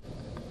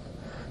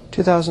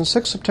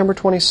2006, September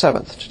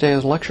 27th. Today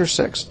is Lecture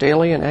 6,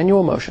 Daily and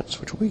Annual Motions,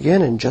 which will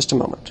begin in just a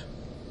moment.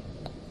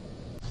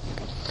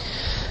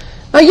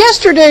 Now,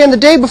 yesterday and the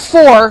day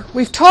before,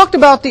 we've talked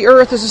about the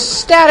Earth as a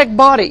static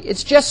body.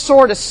 It's just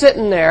sort of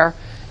sitting there.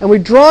 And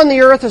we've drawn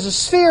the Earth as a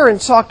sphere and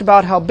talked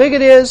about how big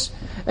it is.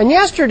 And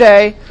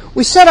yesterday,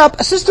 we set up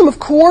a system of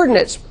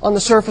coordinates on the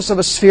surface of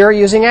a sphere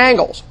using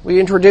angles. We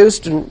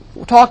introduced and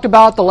talked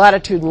about the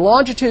latitude and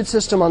longitude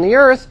system on the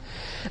Earth,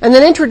 and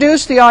then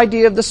introduced the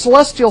idea of the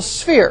celestial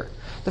sphere.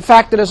 The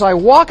fact that as I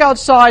walk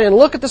outside and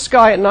look at the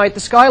sky at night, the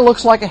sky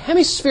looks like a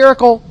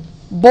hemispherical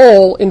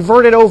bowl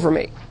inverted over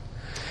me.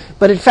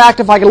 But in fact,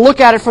 if I could look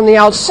at it from the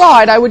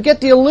outside, I would get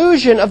the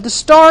illusion of the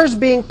stars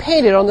being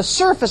painted on the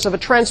surface of a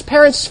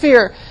transparent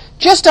sphere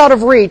just out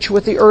of reach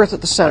with the Earth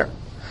at the center.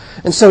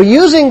 And so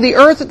using the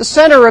Earth at the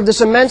center of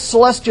this immense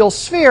celestial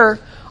sphere,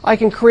 I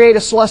can create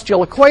a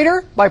celestial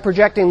equator by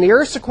projecting the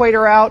Earth's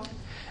equator out,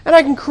 and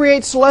I can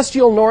create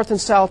celestial north and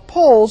south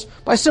poles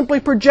by simply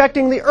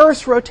projecting the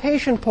Earth's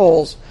rotation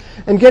poles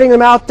and getting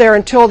them out there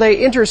until they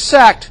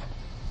intersect.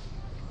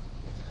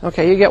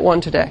 Okay, you get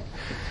one today.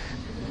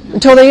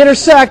 Until they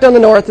intersect on the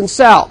north and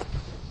south.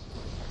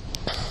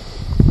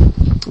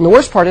 And the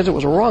worst part is it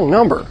was a wrong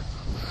number.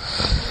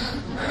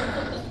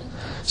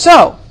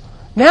 So,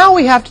 now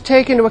we have to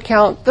take into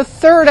account the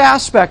third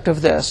aspect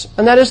of this,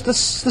 and that is the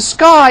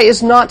sky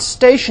is not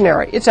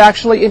stationary. It's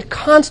actually in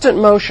constant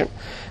motion.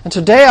 And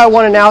today I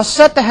want to now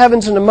set the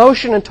heavens into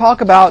motion and talk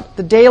about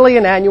the daily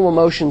and annual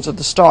motions of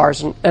the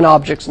stars and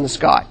objects in the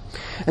sky.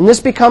 And this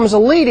becomes a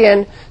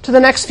lead-in to the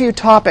next few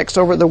topics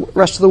over the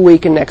rest of the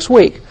week and next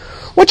week.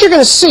 What you're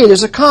going to see,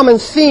 there's a common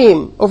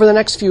theme over the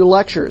next few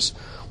lectures.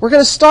 We're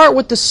going to start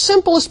with the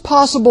simplest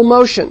possible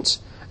motions,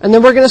 and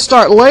then we're going to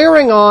start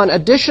layering on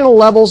additional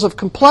levels of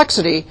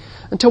complexity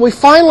until we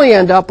finally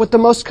end up with the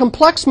most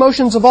complex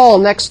motions of all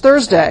next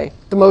Thursday,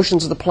 the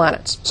motions of the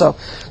planets. So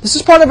this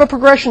is part of a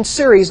progression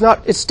series.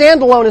 It's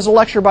standalone as a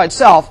lecture by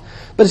itself,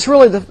 but it's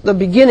really the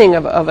beginning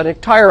of an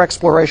entire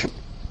exploration.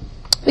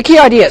 The key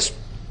ideas.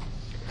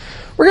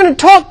 We're going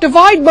to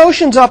divide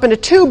motions up into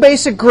two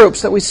basic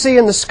groups that we see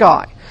in the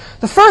sky.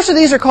 The first of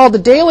these are called the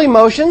daily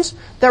motions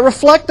that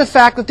reflect the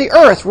fact that the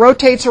Earth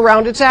rotates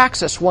around its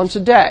axis once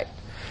a day.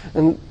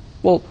 And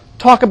we'll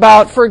talk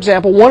about, for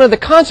example, one of the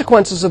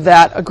consequences of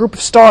that, a group of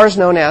stars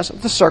known as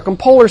the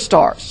circumpolar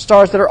stars,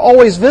 stars that are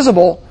always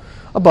visible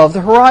above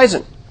the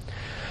horizon.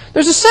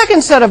 There's a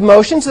second set of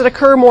motions that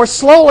occur more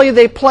slowly.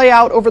 They play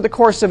out over the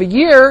course of a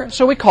year,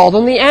 so we call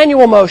them the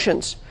annual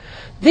motions.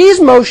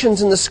 These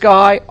motions in the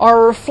sky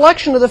are a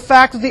reflection of the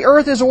fact that the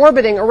Earth is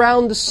orbiting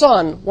around the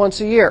sun once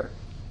a year.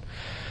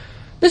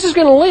 This is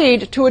going to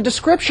lead to a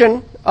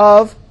description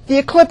of the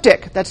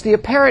ecliptic. That's the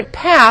apparent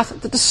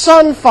path that the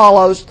sun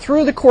follows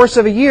through the course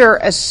of a year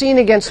as seen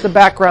against the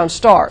background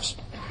stars.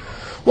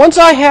 Once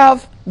I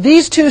have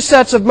these two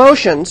sets of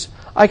motions,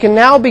 I can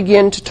now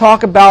begin to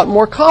talk about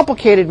more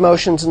complicated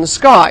motions in the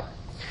sky.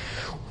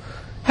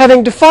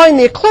 Having defined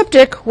the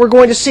ecliptic, we're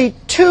going to see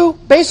two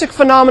basic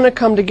phenomena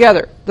come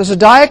together. The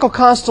zodiacal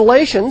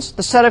constellations,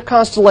 the set of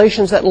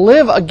constellations that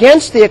live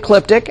against the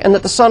ecliptic and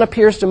that the sun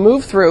appears to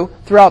move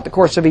throughout the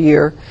course of a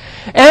year.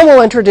 And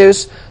we'll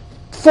introduce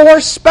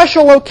four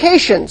special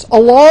locations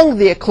along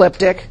the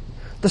ecliptic,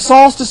 the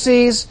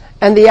solstices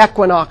and the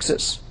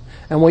equinoxes.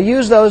 And we'll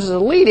use those as a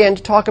lead-in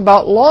to talk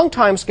about long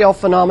time scale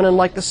phenomenon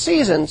like the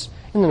seasons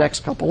in the next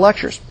couple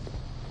lectures.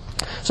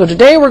 So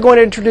today we're going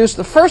to introduce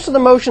the first of the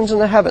motions in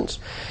the heavens.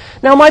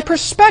 Now my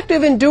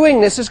perspective in doing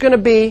this is going to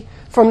be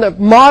from the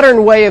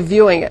modern way of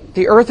viewing it.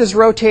 The Earth is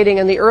rotating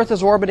and the Earth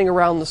is orbiting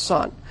around the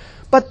sun.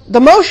 But the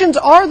motions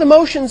are the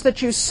motions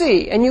that you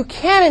see, and you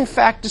can in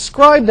fact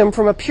describe them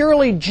from a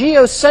purely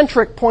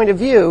geocentric point of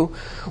view,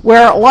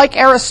 where like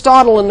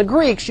Aristotle and the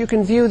Greeks, you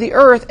can view the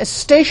Earth as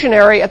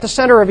stationary at the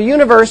center of a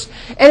universe,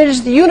 and it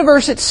is the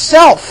universe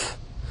itself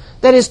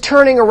that is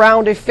turning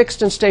around a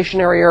fixed and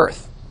stationary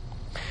Earth.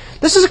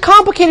 This is a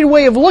complicated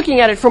way of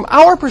looking at it from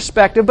our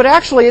perspective, but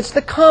actually it's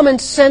the common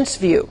sense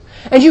view.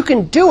 And you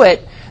can do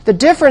it. The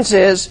difference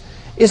is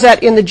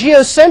that in the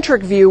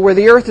geocentric view, where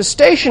the Earth is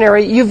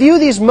stationary, you view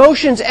these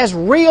motions as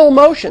real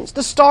motions.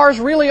 The stars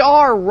really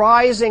are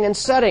rising and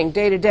setting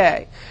day to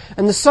day.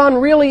 And the sun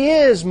really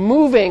is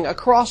moving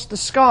across the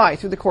sky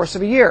through the course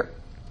of a year.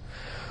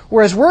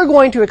 Whereas we're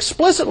going to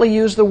explicitly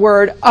use the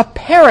word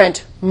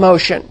apparent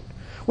motion,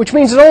 which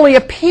means it only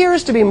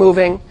appears to be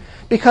moving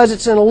because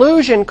it's an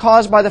illusion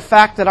caused by the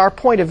fact that our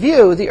point of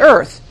view, the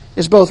Earth,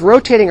 is both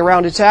rotating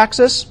around its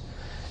axis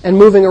and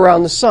moving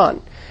around the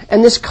sun.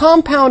 And this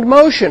compound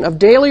motion of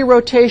daily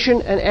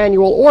rotation and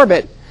annual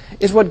orbit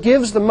is what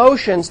gives the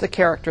motions the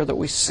character that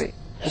we see.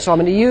 And so I'm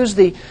going to use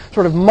the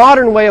sort of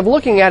modern way of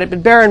looking at it,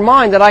 but bear in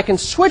mind that I can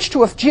switch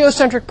to a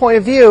geocentric point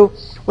of view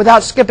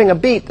without skipping a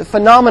beat. The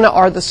phenomena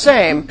are the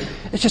same.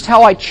 It's just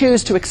how I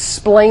choose to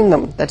explain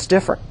them that's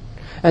different.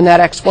 And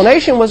that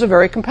explanation was a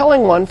very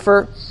compelling one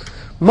for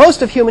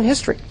most of human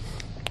history.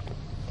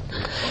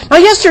 Now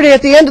yesterday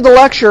at the end of the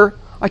lecture,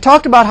 I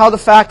talked about how the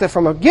fact that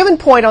from a given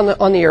point on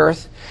the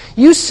Earth,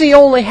 you see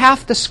only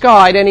half the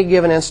sky at any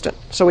given instant.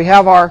 So we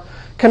have our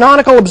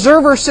canonical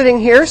observer sitting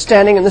here,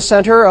 standing in the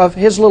center of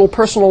his little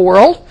personal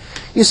world.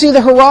 You see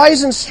the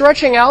horizon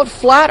stretching out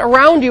flat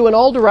around you in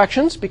all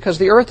directions. Because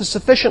the Earth is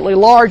sufficiently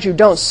large, you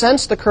don't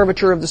sense the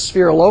curvature of the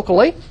sphere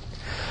locally.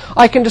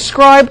 I can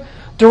describe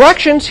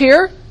directions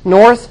here,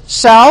 north,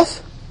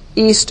 south,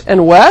 east,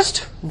 and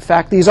west. In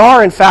fact, these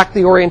are,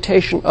 the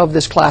orientation of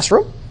this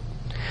classroom.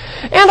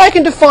 And I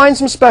can define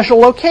some special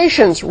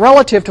locations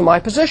relative to my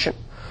position.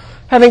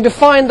 Having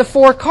defined the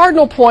 4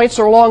 cardinal points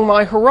along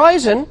my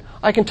horizon,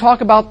 I can talk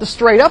about the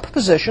straight-up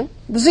position,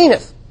 the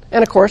zenith.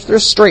 And, of course,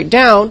 there's straight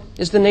down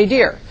is the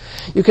nadir.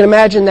 You can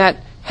imagine that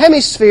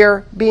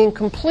hemisphere being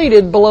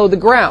completed below the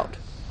ground.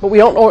 But we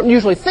don't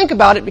usually think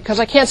about it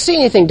because I can't see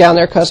anything down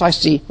there because I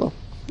see,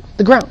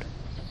 the ground.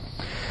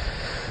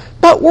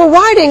 But we're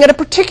riding at a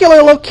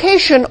particular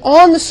location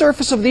on the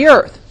surface of the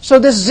Earth. So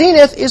this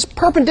zenith is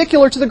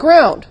perpendicular to the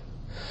ground.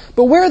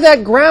 But where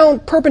that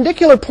ground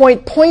perpendicular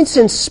point points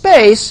in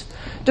space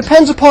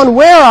depends upon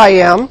where I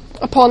am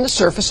upon the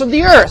surface of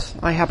the Earth.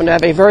 I happen to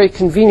have a very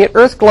convenient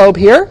Earth globe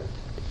here.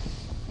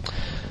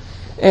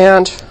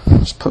 And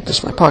let's put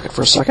this in my pocket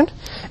for a second.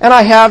 And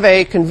I have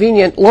a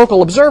convenient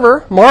local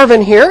observer,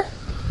 Marvin, here.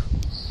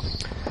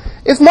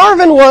 If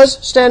Marvin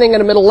was standing at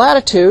a middle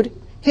latitude,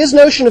 his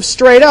notion of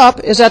straight up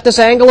is at this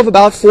angle of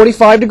about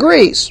 45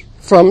 degrees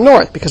from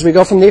north. Because we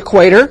go from the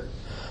equator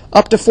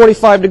up to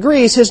 45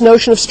 degrees, his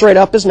notion of straight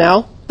up is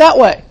now that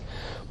way.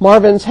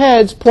 Marvin's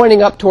head's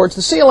pointing up towards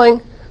the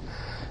ceiling,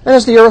 and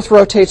as the Earth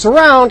rotates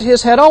around,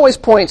 his head always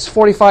points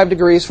 45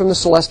 degrees from the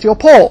celestial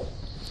pole,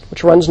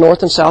 which runs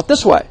north and south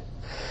this way.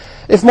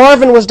 If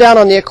Marvin was down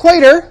on the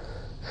equator,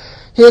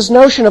 his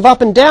notion of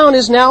up and down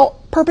is now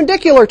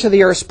perpendicular to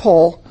the Earth's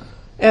pole,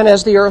 and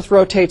as the Earth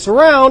rotates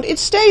around, it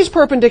stays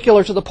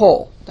perpendicular to the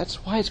pole. That's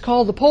why it's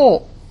called the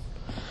pole.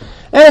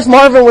 And if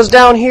Marvin was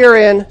down here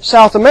in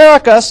South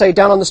America, say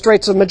down on the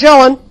Straits of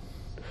Magellan,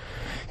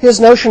 his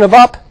notion of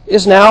up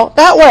is now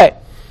that way.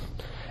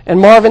 And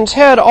Marvin's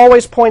head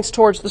always points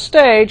towards the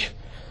stage,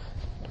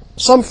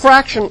 some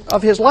fraction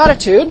of his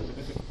latitude,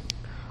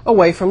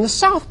 away from the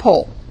South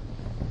Pole.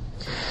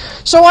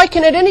 So I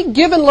can, at any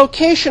given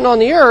location on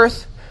the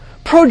Earth,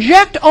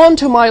 project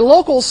onto my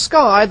local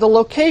sky the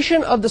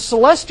location of the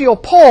celestial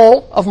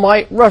pole of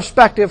my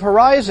respective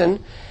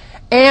horizon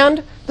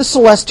and the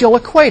celestial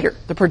equator,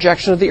 the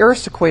projection of the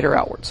Earth's equator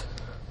outwards.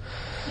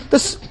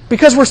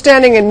 Because we're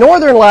standing in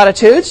northern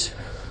latitudes,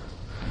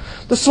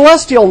 the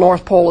celestial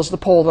North Pole is the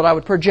pole that I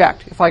would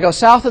project. If I go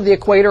south of the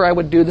equator, I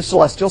would do the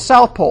celestial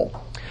South Pole.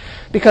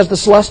 Because the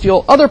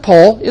celestial other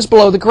pole is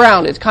below the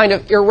ground. It's kind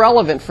of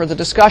irrelevant for the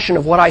discussion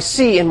of what I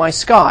see in my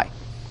sky.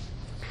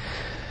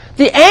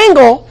 The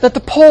angle that the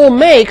pole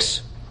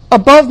makes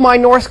above my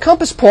north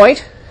compass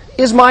point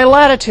is my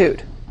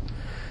latitude.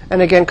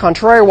 And again,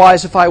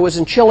 contrariwise, if I was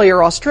in Chile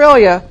or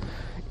Australia,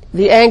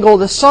 the angle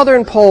the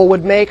southern pole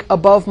would make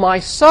above my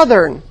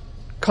southern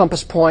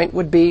compass point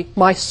would be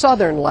my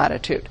southern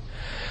latitude.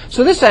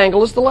 So this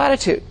angle is the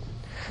latitude.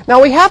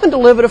 Now we happen to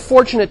live at a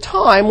fortunate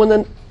time when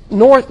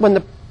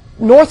the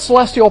north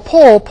celestial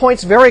pole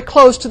points very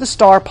close to the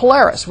star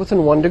Polaris,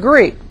 within 1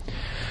 degree.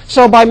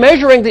 So by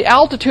measuring the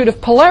altitude of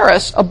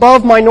Polaris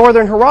above my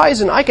northern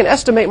horizon, I can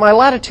estimate my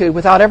latitude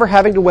without ever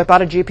having to whip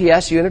out a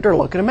GPS unit or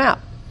look at a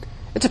map.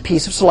 It's a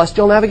piece of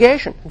celestial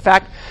navigation. In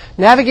fact,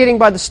 navigating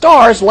by the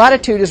stars,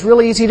 latitude is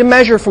really easy to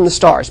measure from the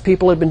stars.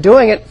 People have been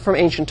doing it from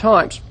ancient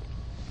times.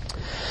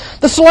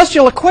 The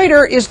celestial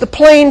equator is the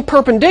plane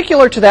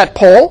perpendicular to that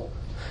pole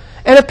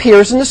and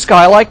appears in the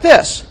sky like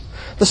this.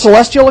 The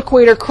celestial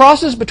equator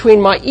crosses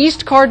between my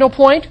east cardinal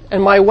point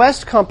and my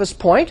west compass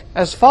point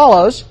as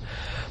follows,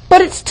 but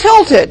it's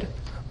tilted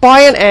by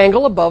an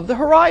angle above the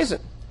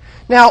horizon.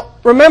 Now,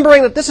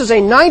 remembering that this is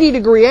a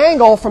 90-degree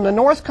angle from the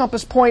north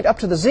compass point up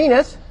to the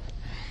zenith,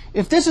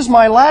 if this is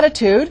my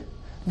latitude,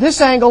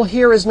 this angle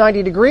here is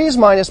 90 degrees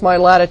minus my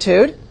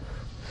latitude.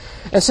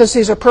 And since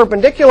these are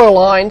perpendicular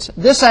lines,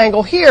 this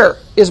angle here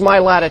is my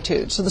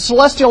latitude. So the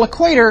celestial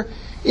equator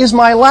is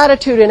my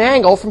latitude in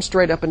angle from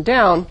straight up and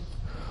down,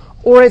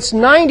 or it's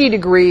 90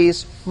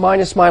 degrees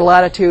minus my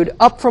latitude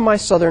up from my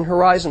southern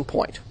horizon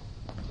point.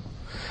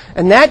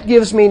 And that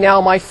gives me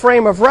now my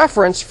frame of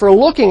reference for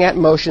looking at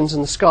motions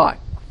in the sky.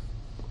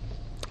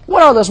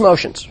 What are those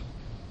motions?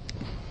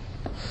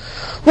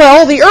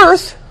 Well, the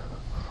Earth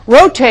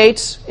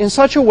rotates in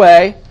such a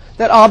way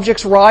that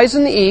objects rise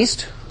in the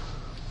east,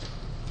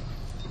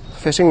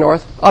 facing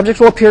north. Objects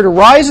will appear to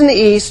rise in the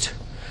east,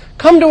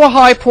 come to a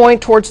high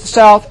point towards the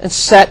south, and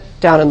set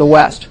down in the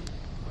west.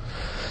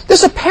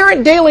 This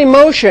apparent daily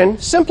motion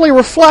simply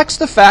reflects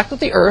the fact that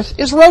the Earth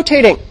is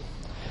rotating.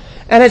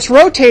 And it's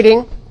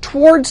rotating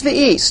towards the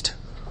east.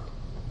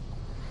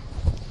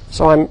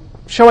 So I'm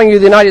showing you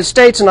the United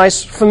States, a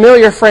nice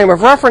familiar frame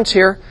of reference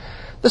here.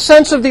 The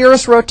sense of the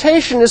Earth's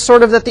rotation is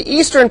sort of that the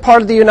eastern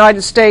part of the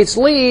United States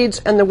leads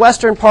and the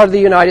western part of the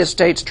United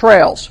States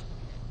trails.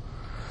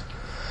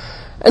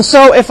 And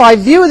so if I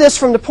view this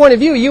from the point of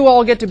view, you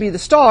all get to be the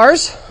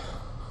stars.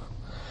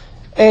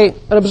 An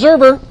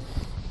observer,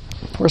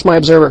 where's my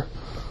observer?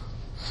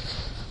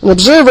 An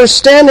observer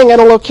standing at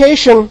a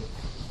location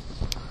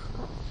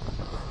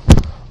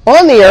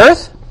on the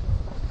Earth,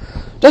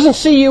 doesn't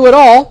see you at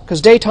all,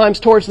 because daytime's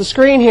towards the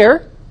screen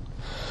here.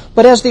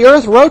 But as the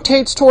Earth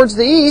rotates towards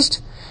the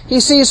east, he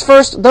sees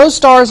first those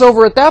stars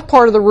over at that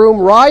part of the room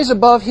rise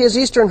above his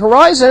eastern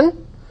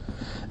horizon,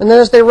 and then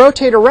as they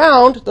rotate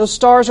around, those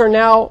stars are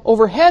now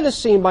overhead as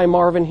seen by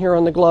Marvin here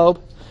on the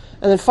globe.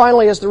 And then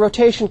finally, as the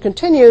rotation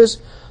continues,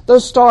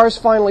 those stars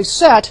finally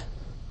set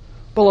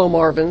below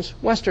Marvin's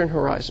western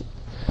horizon.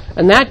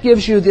 And that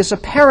gives you this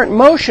apparent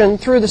motion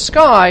through the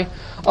sky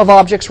of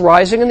objects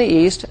rising in the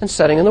east and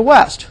setting in the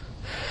west.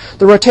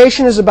 The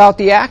rotation is about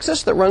the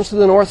axis that runs through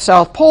the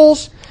north-south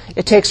poles.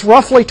 It takes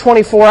roughly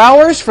 24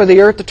 hours for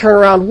the Earth to turn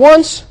around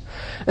once,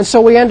 and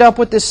so we end up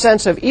with this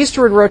sense of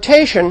eastward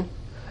rotation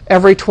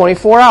every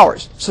 24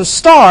 hours. So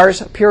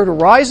stars appear to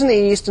rise in the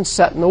east and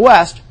set in the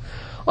west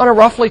on a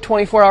roughly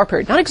 24-hour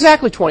period. Not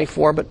exactly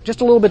 24, but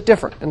just a little bit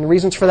different, and the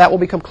reasons for that will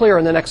become clear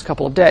in the next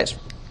couple of days.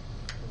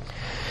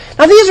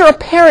 Now these are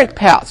apparent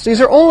paths.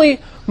 These are only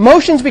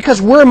motions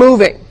because we're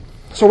moving.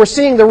 So we're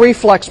seeing the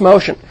reflex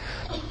motion.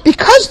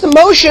 Because the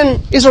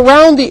motion is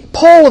around the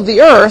pole of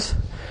the Earth,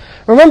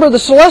 remember the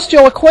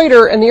celestial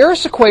equator and the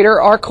Earth's equator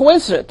are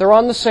coincident. They're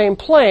on the same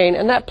plane,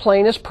 and that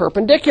plane is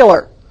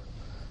perpendicular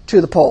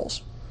to the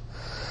poles.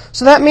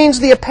 So that means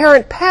the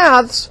apparent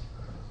paths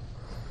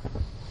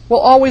will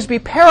always be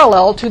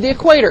parallel to the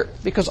equator,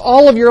 because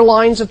all of your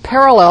lines of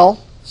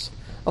parallels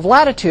of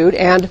latitude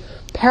and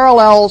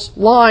parallels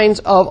lines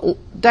of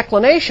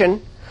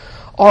declination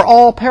are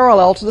all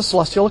parallel to the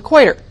celestial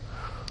equator.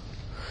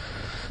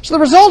 So the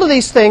result of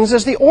these things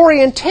is the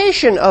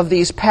orientation of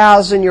these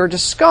paths in your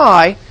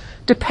sky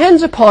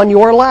depends upon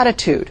your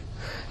latitude,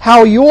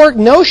 how your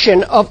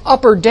notion of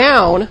up or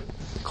down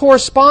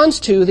corresponds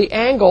to the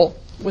angle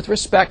with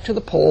respect to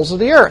the poles of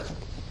the Earth.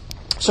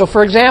 So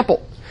for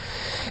example,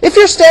 if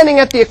you're standing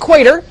at the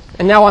equator,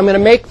 and now I'm going to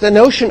make the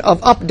notion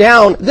of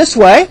up-down this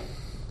way,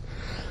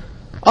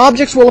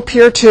 objects will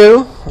appear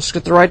to, let's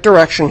get the right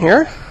direction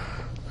here,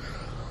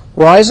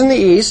 rise in the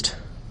east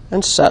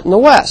and set in the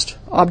west.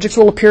 Objects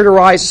will appear to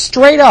rise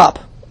straight up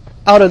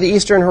out of the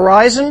eastern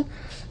horizon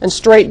and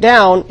straight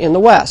down in the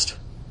west.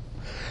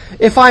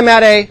 If I'm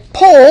at a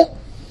pole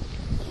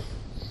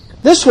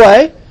this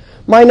way,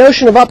 my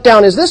notion of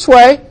up-down is this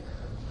way.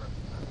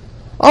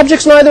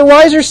 Objects neither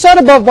rise or set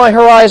above my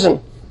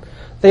horizon.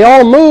 They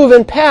all move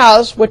in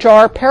paths which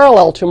are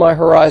parallel to my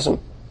horizon.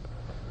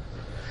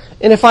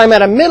 And if I'm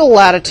at a middle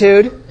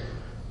latitude,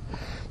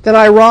 then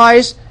I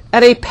rise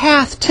at a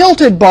path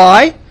tilted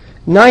by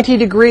 90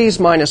 degrees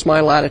minus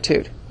my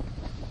latitude.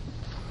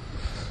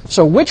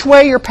 So which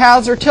way your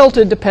paths are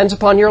tilted depends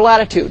upon your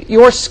latitude.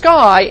 Your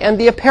sky and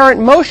the apparent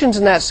motions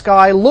in that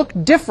sky look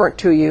different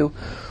to you,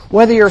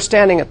 whether you're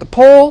standing at the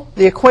pole,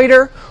 the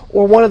equator,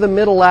 or one of the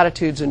middle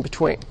latitudes in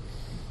between.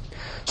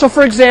 So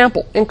for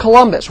example, in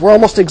Columbus, we're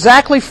almost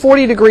exactly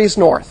 40 degrees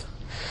north.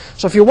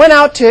 So if you went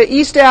out to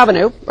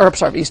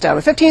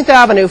 15th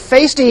Avenue,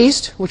 faced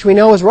east, which we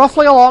know is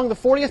roughly along the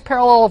 40th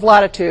parallel of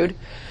latitude,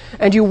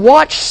 and you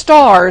watch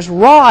stars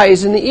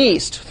rise in the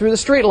east through the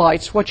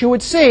streetlights, what you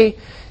would see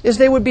is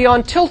they would be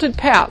on tilted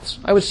paths.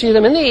 I would see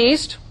them in the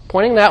east,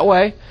 pointing that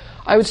way.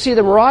 I would see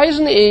them rise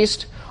in the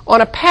east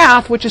on a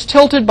path which is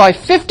tilted by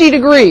 50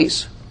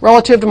 degrees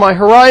relative to my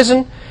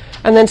horizon,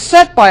 and then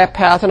set by a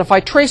path. And if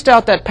I traced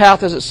out that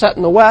path as it's set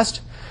in the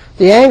west,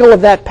 the angle of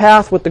that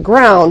path with the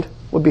ground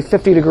would be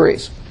 50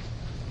 degrees.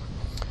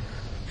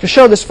 To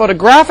show this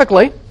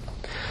photographically,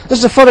 this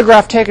is a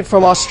photograph taken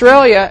from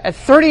Australia at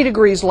 30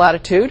 degrees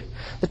latitude.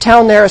 The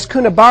town there is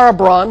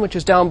Coonabarabran, which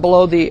is down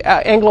below the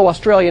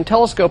Anglo-Australian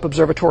Telescope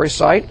Observatory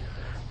site.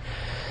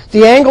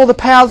 The angle the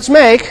paths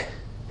make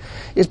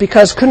is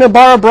because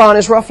Coonabarabran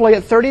is roughly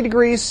at 30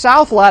 degrees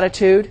south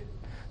latitude.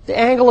 The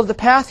angle of the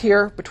path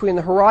here between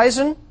the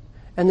horizon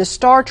and this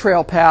star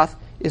trail path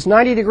is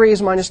 90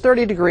 degrees minus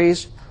 30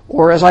 degrees,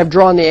 or as I've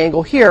drawn the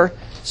angle here,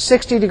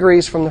 60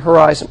 degrees from the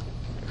horizon.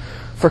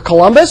 For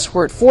Columbus,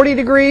 we're at 40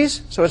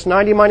 degrees, so it's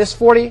 90 minus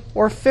 40,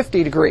 or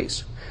 50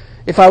 degrees.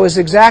 If I was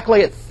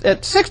exactly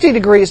at 60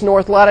 degrees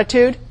north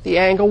latitude, the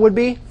angle would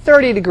be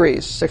 30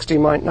 degrees,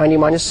 90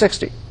 minus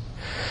 60.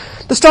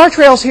 The star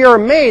trails here are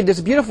made,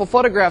 these beautiful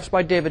photographs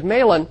by David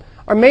Malin,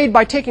 are made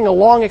by taking a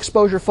long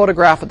exposure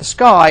photograph of the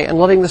sky and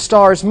letting the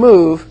stars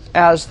move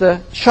as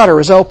the shutter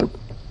is open.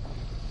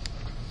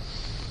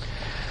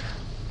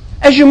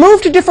 As you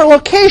move to different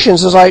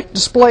locations, as I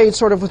displayed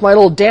sort of with my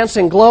little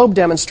dancing globe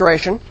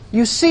demonstration,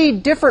 you see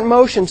different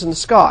motions in the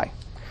sky.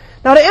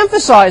 Now to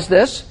emphasize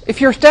this, if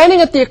you're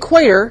standing at the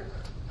equator,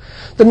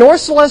 the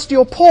north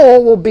celestial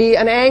pole will be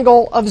an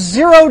angle of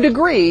 0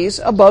 degrees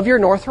above your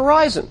north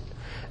horizon.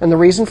 And the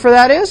reason for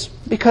that is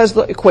because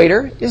the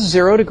equator is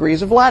 0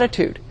 degrees of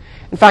latitude.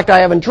 In fact, I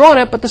haven't drawn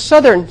it, but the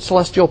southern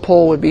celestial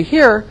pole would be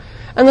here,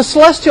 and the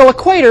celestial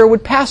equator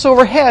would pass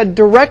overhead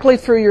directly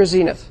through your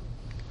zenith.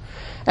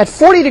 At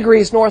 40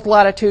 degrees north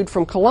latitude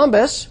from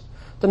Columbus,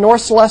 the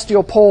north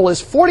celestial pole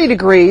is 40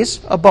 degrees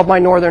above my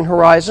northern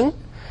horizon,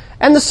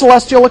 and the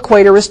celestial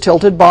equator is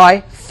tilted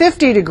by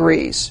 50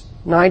 degrees,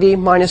 90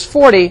 minus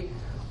 40,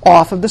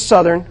 off of the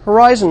southern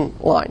horizon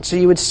line. So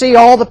you would see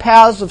all the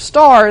paths of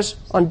stars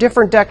on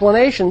different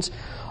declinations,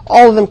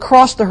 all of them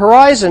cross the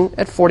horizon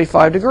at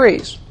 45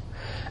 degrees.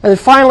 And then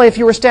finally, if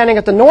you were standing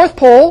at the North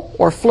Pole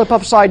or flip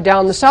upside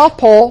down the South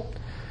Pole,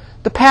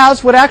 the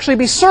paths would actually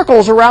be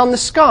circles around the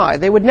sky.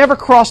 They would never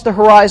cross the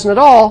horizon at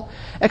all,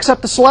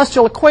 except the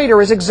celestial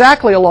equator is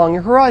exactly along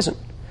your horizon.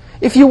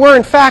 If you were,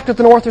 in fact, at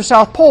the North or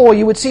South Pole,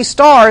 you would see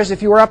stars,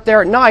 if you were up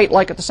there at night,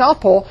 like at the South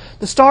Pole,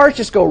 the stars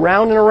just go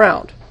round and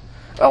around.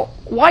 Well,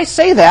 why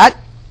say that?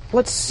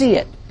 Let's see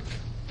it.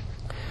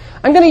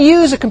 I'm going to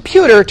use a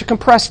computer to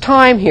compress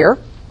time here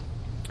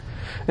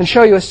and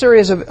show you a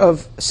series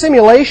of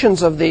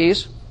simulations of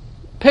these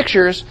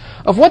pictures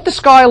of what the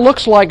sky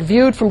looks like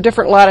viewed from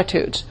different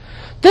latitudes.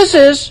 This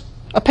is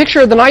a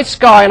picture of the night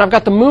sky, and I've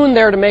got the moon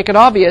there to make it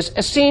obvious,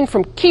 as seen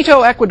from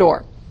Quito,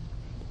 Ecuador.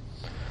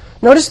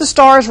 Notice the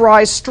stars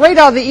rise straight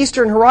out of the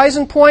eastern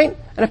horizon point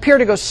and appear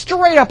to go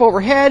straight up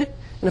overhead,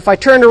 and if I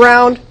turned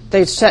around,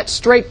 they'd set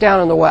straight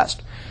down in the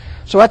west.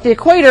 So at the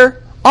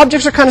equator,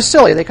 objects are kind of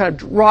silly. They kind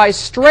of rise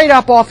straight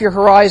up off your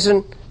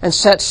horizon and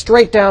set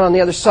straight down on the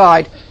other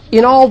side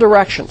in all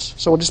directions.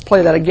 So we'll just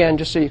play that again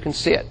just so you can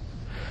see it.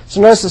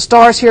 So notice the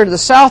stars here to the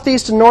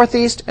southeast and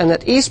northeast, and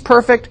that east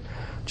perfect,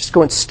 just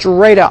going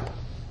straight up.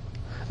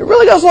 It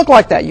really does look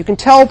like that. You can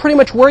tell pretty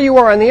much where you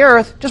are on the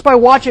Earth just by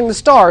watching the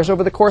stars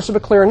over the course of a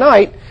clear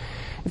night.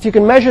 If you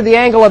can measure the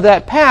angle of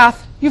that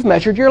path, you've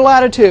measured your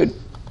latitude.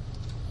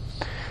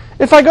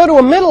 If I go to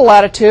a middle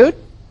latitude,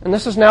 and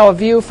this is now a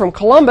view from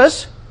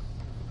Columbus,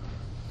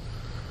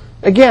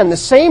 again, the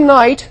same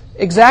night,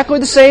 exactly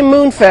the same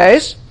moon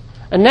phase,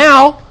 and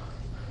now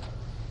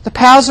the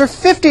paths are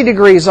 50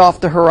 degrees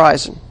off the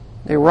horizon.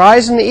 They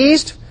rise in the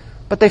east,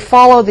 but they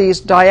follow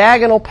these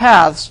diagonal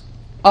paths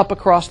up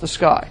across the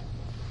sky.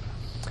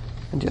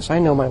 And yes, I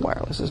know my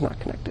wireless is not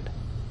connected.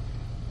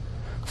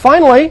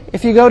 Finally,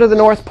 if you go to the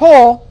North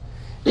Pole,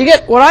 you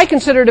get what I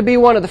consider to be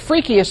one of the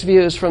freakiest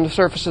views from the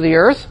surface of the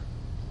Earth.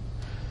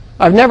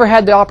 I've never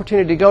had the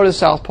opportunity to go to the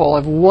South Pole.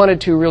 I've wanted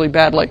to really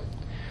badly.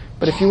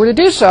 But if you were to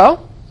do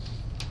so,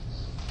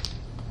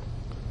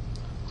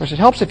 of course it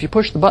helps if you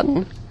push the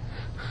button.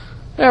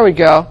 There we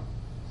go.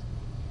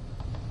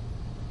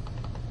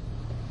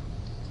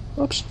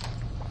 Oops.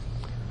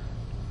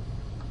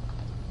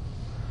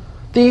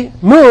 The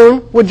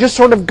moon would just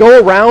sort of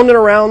go around and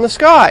around the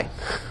sky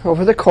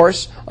over the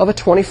course of a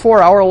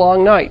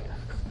 24-hour-long night.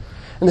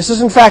 And this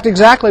is, in fact,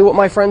 exactly what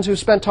my friends who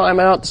spent time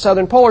out at the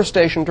Southern Polar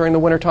Station during the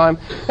wintertime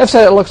have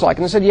said it looks like.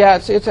 And they said, yeah,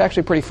 it's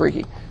actually pretty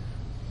freaky.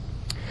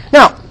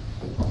 Now,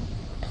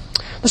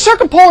 the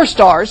circumpolar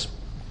stars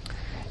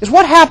is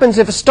what happens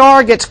if a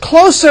star gets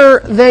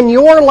closer than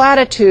your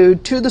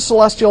latitude to the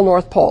celestial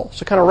North Pole.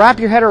 So kind of wrap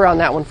your head around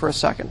that one for a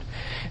second.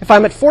 If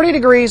I'm at 40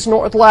 degrees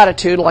north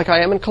latitude, like I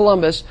am in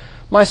Columbus,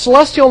 my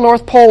celestial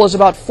North Pole is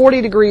about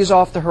 40 degrees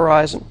off the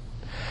horizon.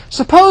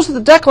 Suppose that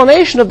the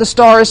declination of the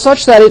star is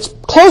such that it's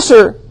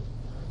closer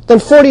than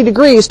 40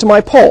 degrees to my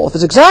pole. If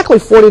it's exactly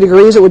 40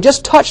 degrees, it would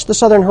just touch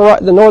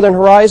the northern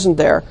horizon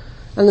there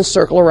and then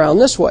circle around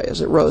this way as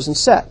it rose and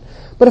set.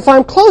 But if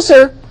I'm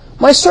closer,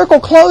 my circle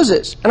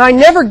closes, and I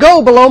never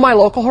go below my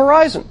local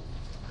horizon.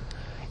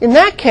 In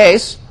that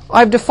case,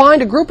 I've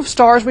defined a group of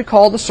stars we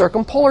call the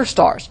circumpolar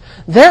stars.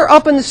 They're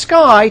up in the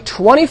sky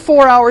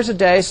 24 hours a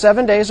day,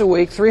 7 days a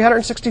week,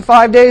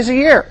 365 days a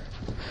year.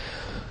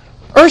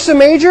 Ursa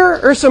Major,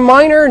 Ursa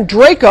Minor, and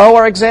Draco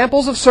are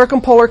examples of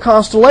circumpolar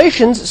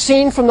constellations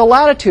seen from the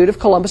latitude of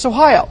Columbus,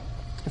 Ohio.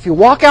 If you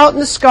walk out in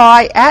the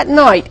sky at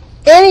night,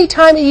 any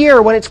time of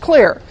year when it's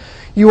clear,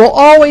 you will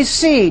always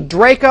see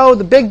Draco,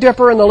 the Big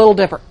Dipper, and the Little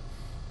Dipper,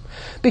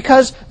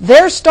 because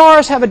their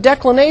stars have a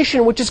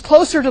declination which is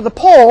closer to the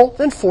pole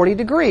than 40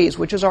 degrees,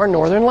 which is our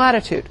northern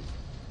latitude.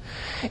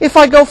 If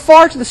I go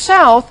far to the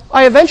south,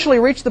 I eventually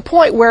reach the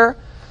point where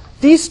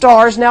these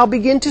stars now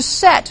begin to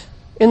set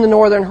in the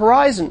northern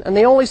horizon, and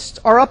they only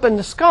are up in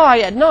the sky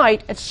at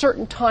night at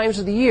certain times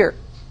of the year.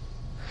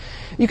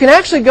 You can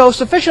actually go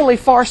sufficiently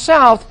far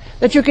south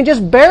that you can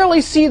just barely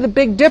see the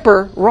Big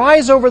Dipper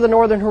rise over the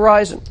northern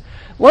horizon.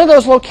 One of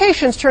those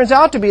locations turns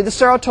out to be the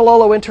Cerro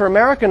Tololo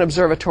Inter-American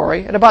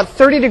Observatory at about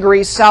 30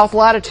 degrees south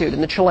latitude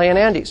in the Chilean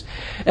Andes.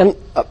 And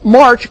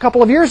March, a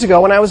couple of years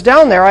ago, when I was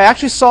down there, I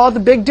actually saw the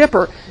Big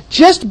Dipper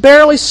just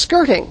barely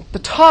skirting the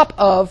top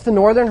of the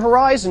northern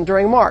horizon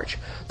during March.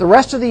 The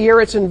rest of the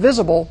year, it's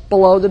invisible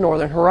below the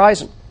northern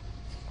horizon.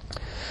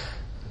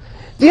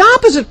 The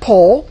opposite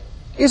pole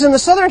is in the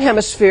southern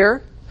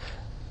hemisphere.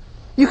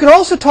 You can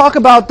also talk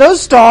about those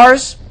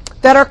stars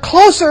that are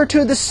closer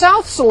to the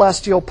south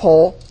celestial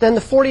pole than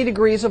the 40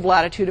 degrees of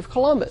latitude of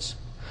Columbus.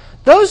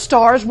 Those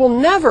stars will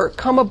never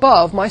come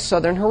above my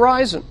southern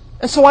horizon,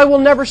 and so I will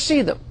never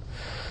see them.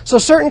 So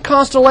certain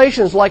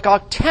constellations like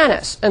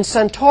Octanus and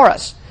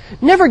Centaurus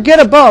never get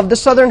above the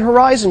southern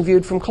horizon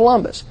viewed from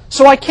Columbus.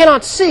 So I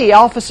cannot see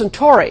Alpha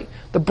Centauri,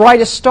 the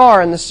brightest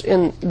star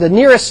the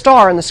nearest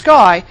star in the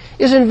sky,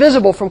 is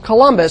invisible from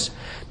Columbus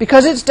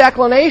because its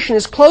declination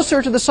is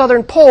closer to the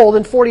southern pole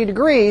than 40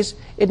 degrees.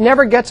 It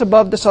never gets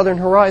above the southern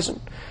horizon.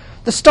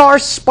 The star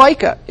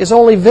Spica is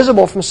only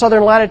visible from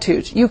southern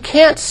latitudes. You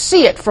can't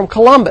see it from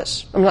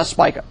Columbus. I'm not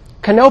Spica.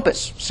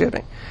 Canopus, excuse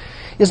me,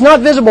 is not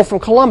visible from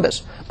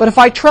Columbus. But if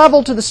I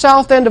traveled to the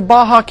south end of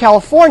Baja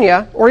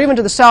California, or even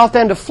to the south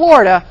end of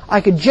Florida,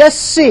 I could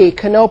just see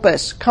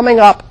Canopus coming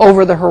up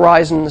over the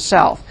horizon in the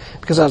south.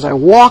 Because as I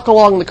walk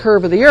along the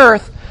curve of the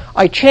Earth,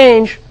 I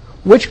change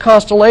which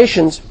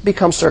constellations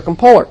become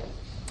circumpolar.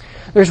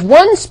 There's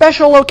one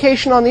special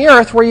location on the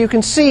Earth where you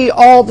can see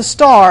all the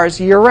stars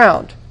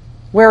year-round.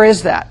 Where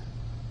is that?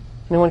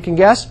 Anyone can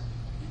guess?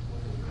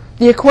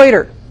 The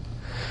equator.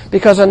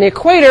 Because on the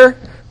equator,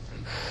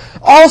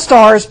 all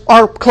stars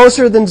are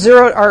closer than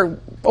 0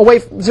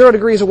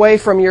 degrees away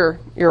from or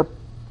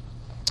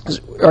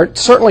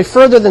certainly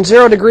further than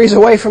 0 degrees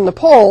away from the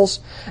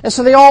poles, and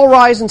so they all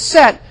rise and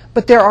set,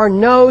 but there are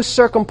no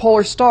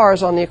circumpolar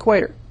stars on the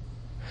equator.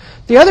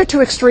 The other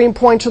two extreme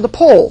points are the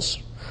poles.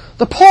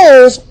 The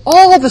poles,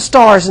 all of the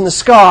stars in the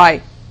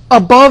sky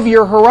above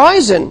your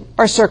horizon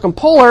are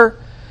circumpolar,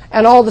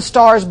 and all the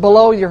stars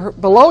below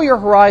your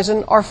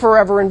horizon are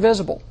forever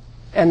invisible.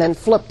 And then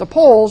flip the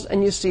poles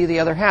and you see the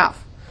other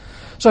half.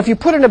 So if you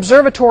put an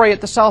observatory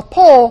at the South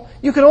Pole,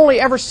 you could only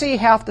ever see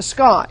half the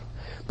sky.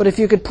 But if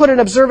you could put an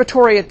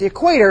observatory at the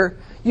equator,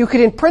 you could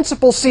in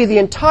principle see the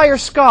entire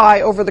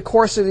sky over the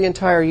course of the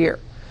entire year.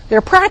 There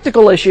are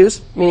practical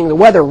issues, meaning the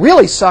weather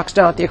really sucks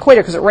down at the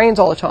equator because it rains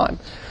all the time,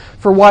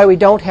 for why we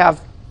don't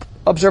have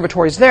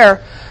observatories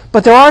there.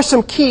 But there are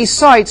some key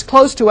sites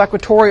close to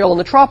equatorial in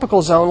the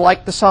tropical zone,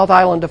 like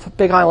the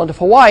Big Island of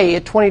Hawaii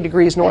at 20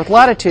 degrees north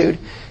latitude,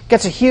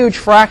 gets a huge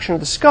fraction of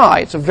the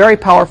sky. It's a very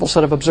powerful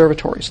set of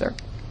observatories there.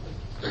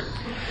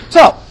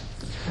 So,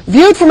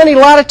 viewed from any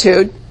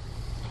latitude,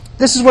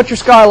 this is what your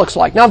sky looks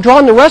like. Now I've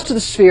drawn the rest of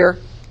the sphere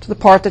to the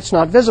part that's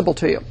not visible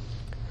to you.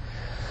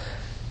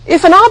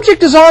 If an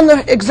object is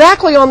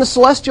exactly on the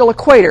celestial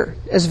equator,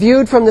 as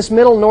viewed from this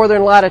middle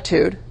northern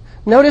latitude,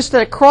 notice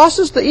that it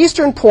crosses the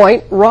eastern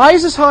point,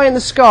 rises high in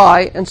the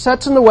sky, and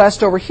sets in the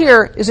west over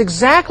here, is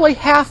exactly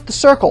half the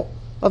circle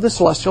of the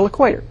celestial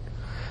equator.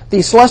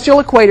 The celestial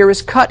equator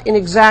is cut in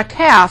exact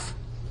half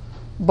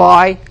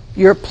by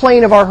your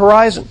plane of our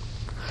horizon.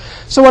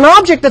 So an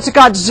object that's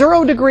got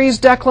 0 degrees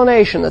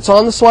declination, that's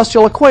on the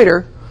celestial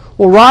equator,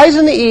 will rise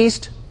in the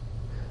east.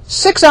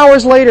 6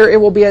 hours later, it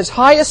will be at its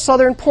highest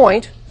southern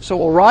point, so it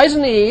will rise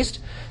in the east.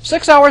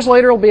 6 hours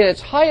later, it will be at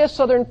its highest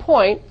southern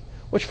point,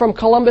 which from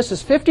Columbus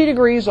is 50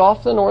 degrees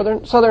off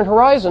the southern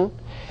horizon,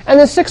 and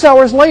then 6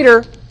 hours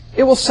later,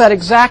 it will set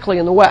exactly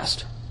in the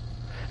west.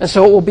 And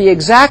so it will be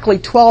exactly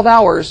 12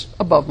 hours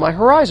above my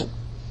horizon.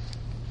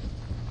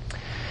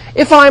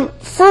 If I'm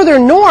further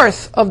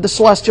north of the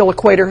celestial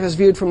equator as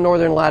viewed from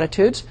northern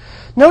latitudes,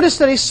 notice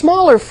that a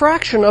smaller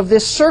fraction of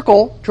this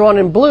circle, drawn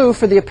in blue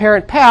for the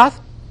apparent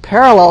path,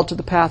 parallel to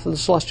the path of the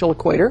celestial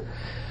equator,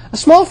 a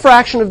small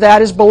fraction of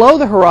that is below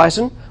the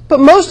horizon, but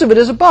most of it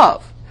is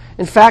above.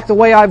 In fact, the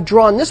way I've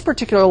drawn this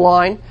particular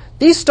line,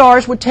 these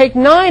stars would take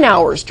 9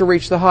 hours to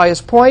reach the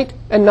highest point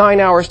and 9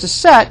 hours to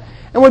set,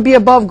 and would be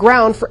above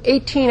ground for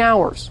 18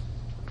 hours.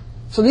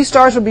 So these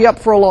stars would be up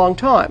for a long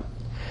time.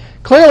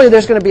 Clearly,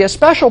 there's going to be a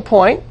special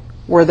point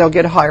where they'll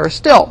get higher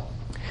still.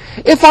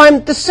 If I'm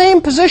at the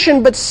same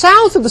position but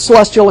south of the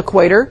celestial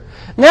equator,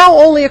 now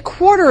only a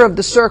quarter of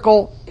the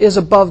circle is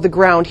above the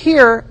ground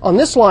here on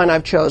this line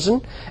I've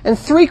chosen, and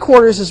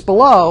 3/4 is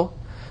below.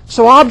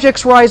 So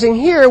objects rising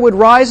here would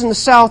rise in the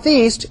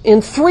southeast.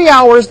 In 3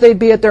 hours, they'd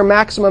be at their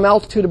maximum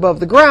altitude above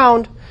the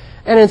ground,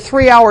 and in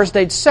 3 hours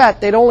they'd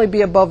set. They'd only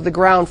be above the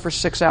ground for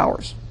 6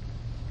 hours.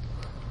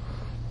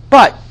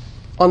 But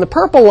on the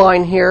purple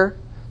line here,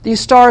 these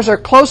stars are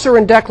closer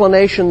in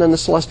declination than the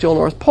celestial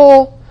North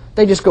Pole.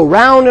 They just go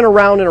round and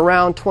around and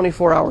around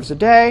 24 hours a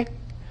day.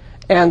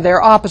 And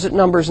their opposite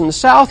numbers in the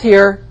south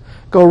here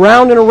go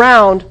round and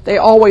around. They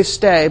always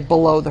stay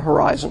below the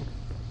horizon.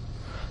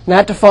 And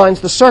that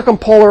defines the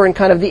circumpolar and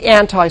kind of the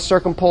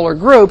anti-circumpolar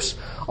groups,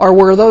 are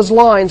where those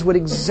lines would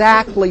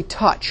exactly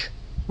touch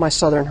my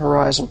southern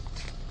horizon.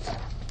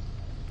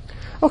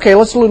 Okay,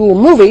 let's do a little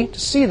movie to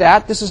see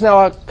that. This is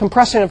now a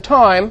compressing of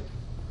time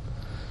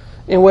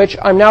in which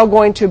I'm now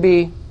going to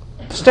be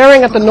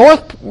staring at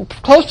the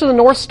close to the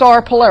North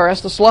Star Polaris.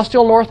 The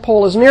celestial North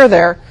Pole is near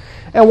there,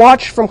 and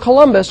watch from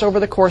Columbus over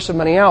the course of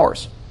many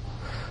hours.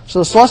 So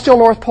the celestial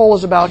North Pole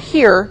is about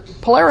here.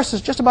 Polaris is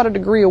just about a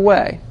degree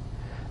away.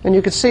 And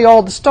you can see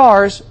all the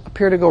stars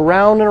appear to go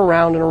round and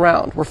around and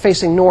around. We're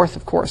facing north,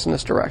 of course, in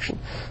this direction.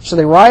 So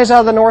they rise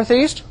out of the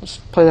northeast. Let's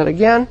play that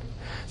again.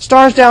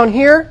 Stars down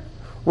here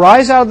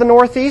rise out of the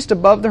northeast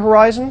above the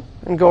horizon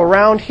and go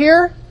around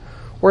here,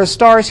 whereas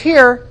stars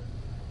here,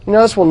 you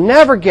notice, will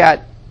never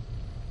get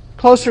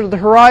closer to the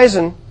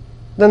horizon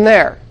than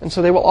there. And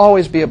so they will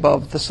always be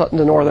above the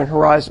northern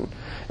horizon,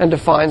 and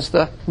defines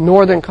the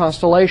northern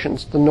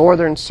constellations, the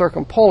northern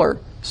circumpolar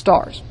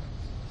stars.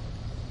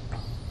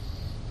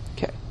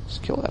 Okay, let's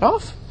kill that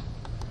off.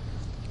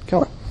 Keep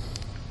going.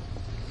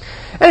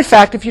 And in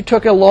fact, if you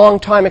took a long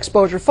time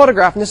exposure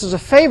photograph, and this is a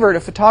favor to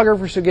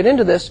photographers who get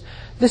into this,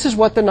 this is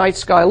what the night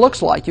sky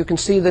looks like. You can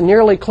see the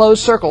nearly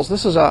closed circles.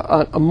 This is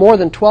a more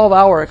than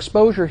 12-hour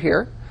exposure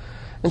here.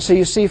 And so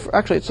you see,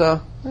 actually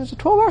is it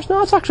 12 hours?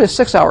 No, it's actually a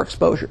 6-hour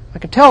exposure. I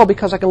can tell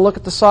because I can look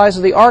at the size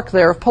of the arc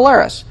there of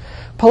Polaris.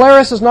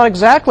 Polaris is not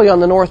exactly on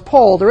the North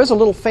Pole. There is a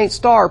little faint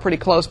star pretty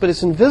close, but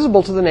it's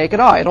invisible to the naked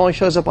eye. It only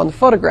shows up on the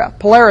photograph.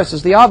 Polaris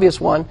is the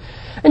obvious one.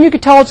 And you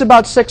can tell it's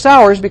about 6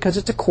 hours because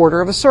it's a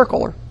quarter of a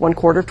circle, or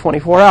 1/4 of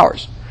 24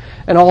 hours.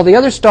 And all the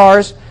other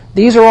stars,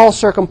 these are all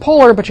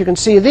circumpolar, but you can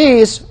see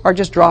these are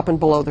just dropping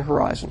below the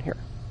horizon here.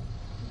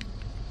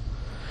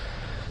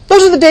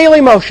 Those are the daily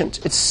motions.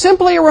 It's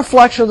simply a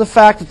reflection of the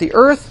fact that the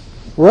Earth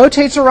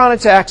rotates around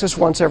its axis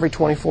once every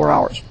 24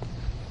 hours.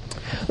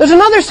 There's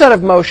another set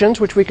of motions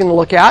which we can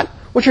look at,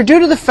 which are due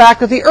to the fact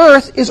that the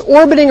Earth is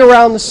orbiting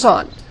around the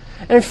Sun.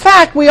 And in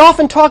fact, we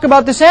often talk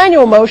about this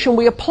annual motion.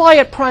 We apply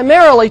it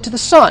primarily to the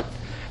Sun.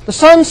 The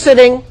Sun's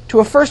sitting,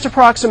 to a first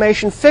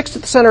approximation, fixed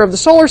at the center of the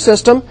solar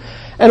system,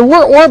 and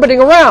we're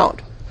orbiting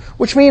around,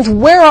 which means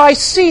where I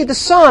see the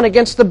Sun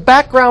against the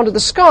background of the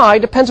sky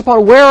depends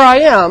upon where I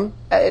am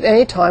at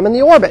any time in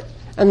the orbit.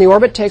 And the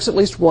orbit takes at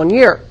least 1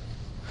 year.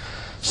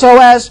 So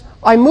as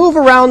I move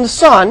around the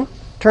Sun,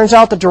 turns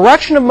out the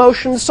direction of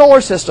motion in the solar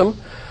system,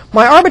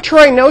 my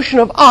arbitrary notion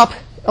of up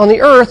on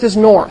the Earth is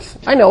north.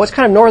 I know it's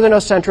kind of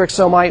northern-ocentric,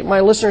 so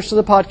my listeners to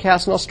the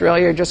podcast in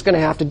Australia are just going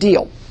to have to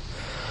deal.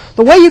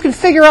 The way you can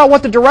figure out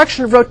what the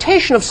direction of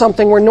rotation of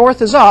something where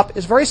north is up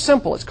is very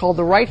simple. It's called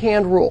the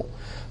right-hand rule.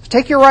 So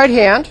take your right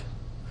hand,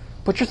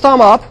 put your thumb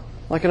up,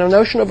 like in a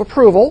notion of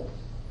approval,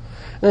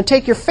 and then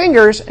take your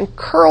fingers and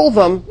curl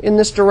them in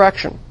this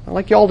direction. I'd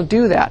like you all to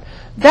do that.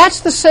 That's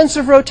the sense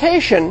of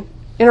rotation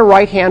in a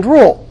right-hand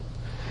rule.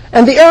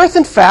 And the Earth,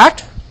 in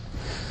fact,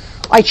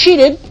 I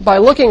cheated by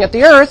looking at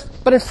the Earth,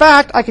 but in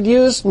fact, I could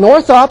use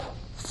north up,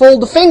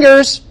 fold the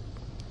fingers.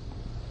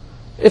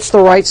 It's the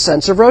right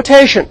sense of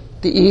rotation,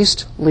 the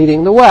east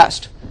leading the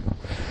west.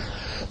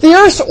 The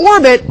Earth's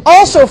orbit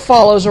also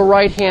follows a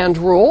right-hand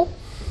rule.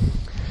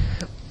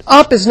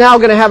 Up is now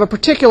going to have a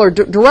particular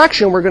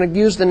direction. We're going to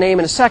use the name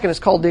in a second. It's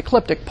called the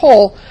ecliptic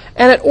pole.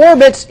 And it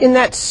orbits in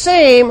that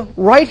same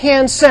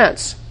right-hand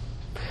sense.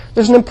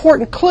 There's an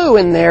important clue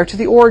in there to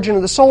the origin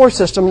of the solar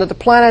system that the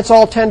planets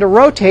all tend to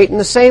rotate in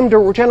the same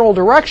general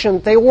direction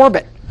that they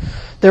orbit.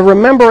 They're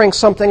remembering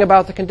something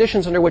about the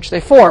conditions under which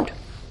they formed.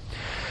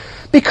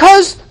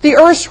 Because the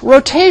Earth's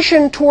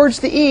rotation towards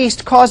the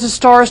east causes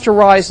stars to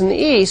rise in the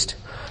east,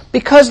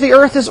 because the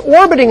Earth is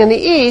orbiting in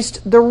the east,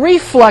 the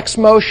reflex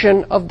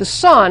motion of the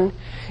Sun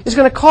is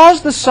going to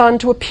cause the Sun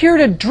to appear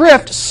to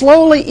drift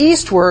slowly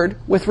eastward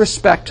with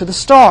respect to the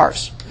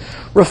stars,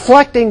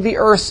 reflecting the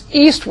Earth's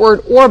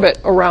eastward orbit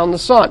around the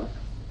Sun.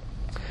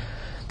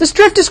 This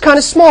drift is kind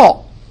of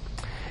small.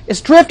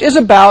 Its drift is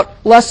about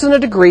less than a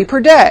degree per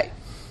day.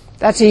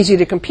 That's easy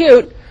to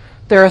compute.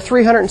 There are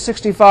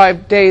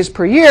 365 days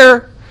per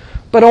year,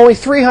 but only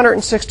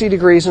 360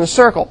 degrees in a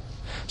circle.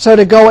 So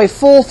to go a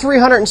full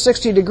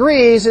 360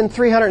 degrees in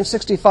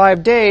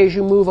 365 days,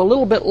 you move a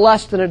little bit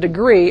less than a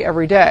degree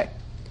every day.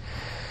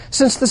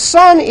 Since the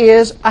Sun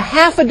is a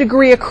half a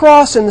degree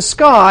across in the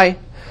sky,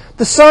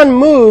 the Sun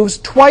moves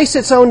twice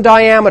its own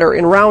diameter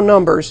in round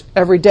numbers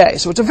every day.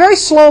 So it's a very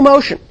slow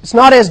motion. It's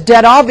not as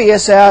dead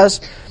obvious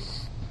as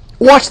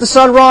watch the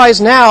Sun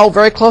rise now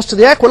very close to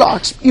the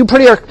equinox. You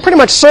are pretty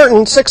much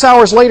certain 6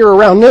 hours later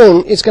around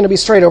noon it's going to be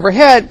straight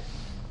overhead,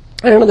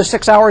 and another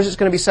 6 hours it's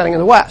going to be setting in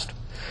the west.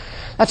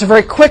 That's a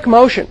very quick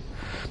motion.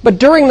 But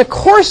during the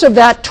course of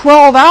that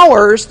 12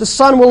 hours, the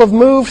Sun will have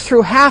moved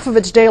through half of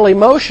its daily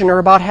motion, or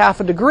about half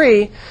a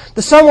degree.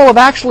 The Sun will have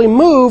actually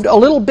moved a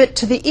little bit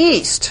to the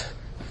east.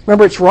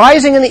 Remember, it's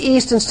rising in the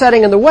east and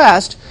setting in the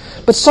west,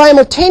 but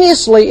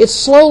simultaneously it's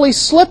slowly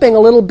slipping a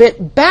little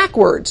bit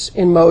backwards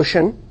in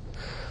motion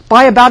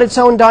by about its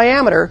own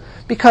diameter,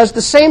 because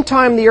the same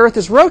time the Earth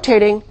is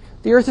rotating,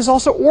 the Earth is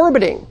also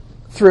orbiting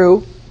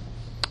through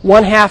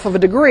 1/2 of a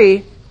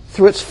degree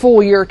through its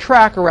full year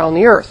track around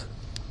the Earth.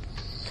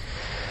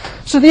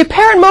 So the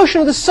apparent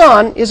motion of the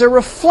Sun is a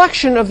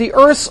reflection of the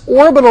Earth's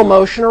orbital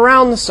motion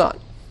around the Sun.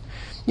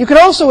 You could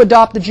also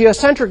adopt the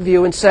geocentric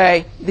view and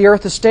say the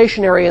Earth is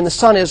stationary and the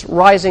Sun is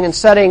rising and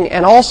setting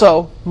and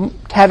also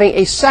having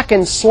a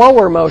second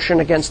slower motion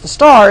against the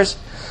stars,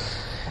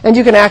 and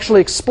you can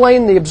actually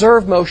explain the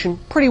observed motion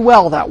pretty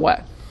well that way.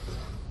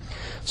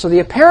 So the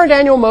apparent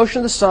annual motion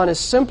of the Sun is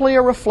simply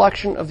a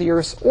reflection of the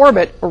Earth's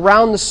orbit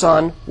around the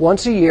Sun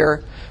once a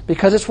year.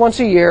 Because it's once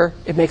a year,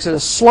 it makes it a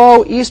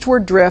slow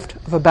eastward drift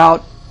of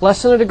about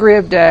less than a degree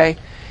a day,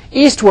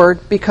 eastward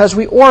because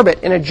we orbit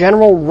in a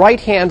general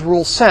right-hand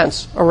rule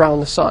sense around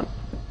the Sun.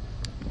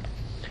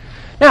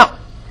 Now,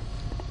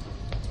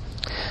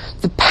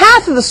 the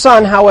path of the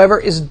Sun, however,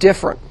 is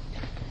different.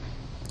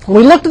 When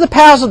we looked at the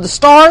paths of the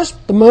stars,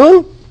 the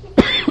Moon,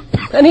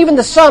 and even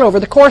the Sun over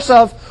the course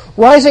of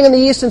rising in the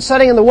east and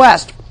setting in the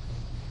west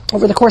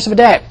over the course of a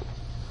day,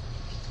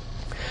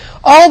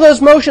 all those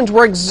motions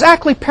were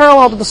exactly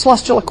parallel to the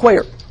celestial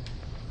equator.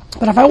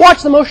 But if I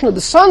watch the motion of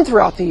the Sun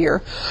throughout the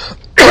year,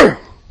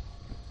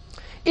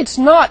 it's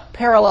not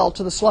parallel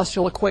to the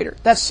celestial equator.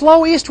 That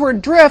slow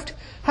eastward drift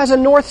has a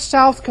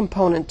north-south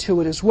component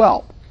to it as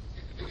well.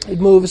 It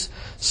moves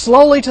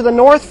slowly to the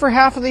north for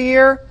half of the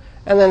year,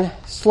 and then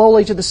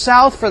slowly to the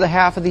south for the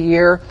half of the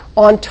year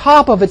on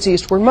top of its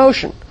eastward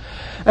motion.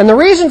 And the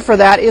reason for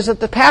that is that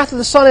the path of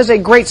the sun is a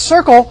great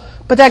circle,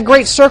 but that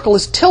great circle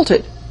is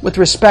tilted with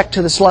respect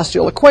to the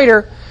celestial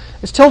equator.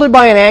 It's tilted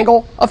by an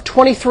angle of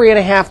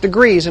 23.5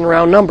 degrees in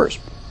round numbers.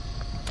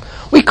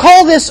 We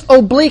call this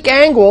oblique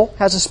angle,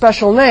 has a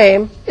special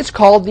name. It's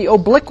called the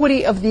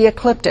obliquity of the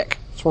ecliptic.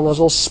 It's one of those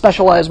little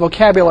specialized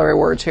vocabulary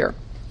words here.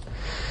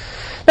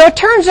 Now, it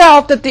turns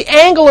out that the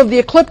angle of the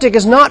ecliptic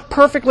is not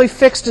perfectly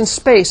fixed in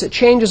space. It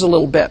changes a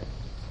little bit.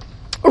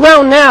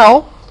 Around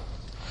now,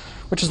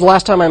 which is the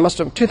last time I must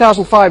have,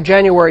 2005,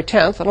 January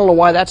 10th. I don't know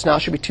why that's now. It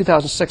should be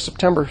 2006,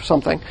 September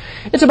something.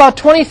 It's about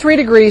 23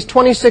 degrees,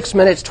 26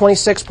 minutes,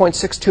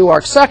 26.62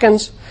 arc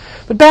seconds.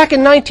 But back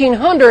in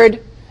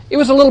 1900, it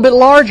was a little bit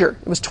larger.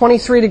 It was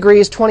 23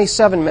 degrees,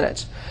 27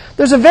 minutes.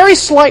 There's a very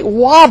slight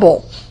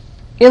wobble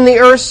in the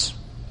Earth's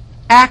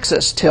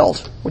axis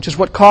tilt, which is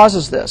what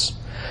causes this.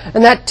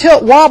 And that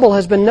tilt wobble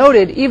has been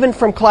noted even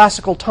from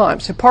classical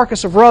times.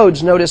 Hipparchus of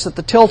Rhodes noticed that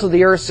the tilt of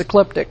the Earth's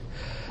ecliptic,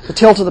 the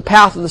tilt of the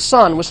path of the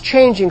sun, was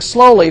changing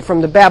slowly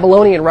from the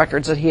Babylonian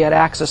records that he had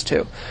access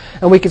to.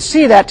 And we can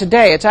see that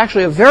today. It's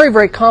actually a very,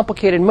 very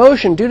complicated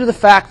motion due to the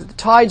fact that the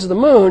tides of the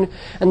moon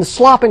and the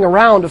slopping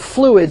around of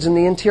fluids in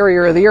the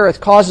interior of the Earth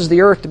causes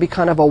the Earth to be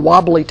kind of a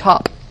wobbly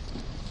top.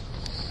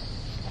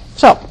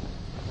 So,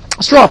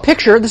 let's draw a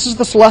picture. This is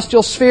the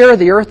celestial sphere,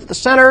 the Earth at the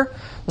center,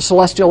 the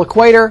celestial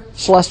equator,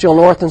 celestial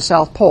north and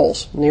south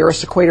poles. And the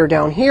Earth's equator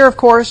down here, of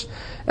course,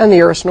 and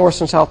the Earth's north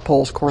and south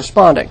poles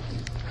corresponding.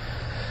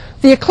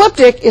 The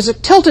ecliptic is a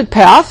tilted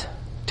path,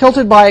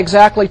 tilted by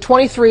exactly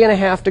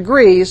 23.5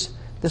 degrees,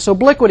 this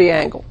obliquity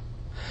angle.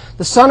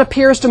 The sun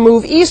appears to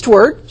move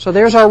eastward, so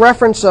there's our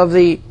reference of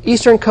the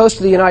eastern coast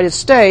of the United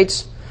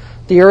States.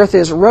 The Earth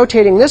is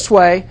rotating this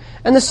way,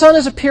 and the sun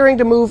is appearing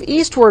to move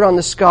eastward on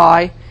the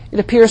sky. It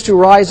appears to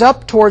rise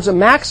up towards a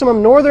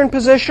maximum northern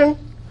position,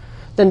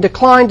 then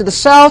decline to the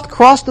south,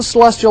 cross the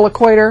celestial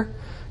equator,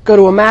 go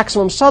to a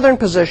maximum southern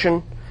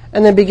position,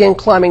 and then begin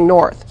climbing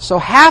north. So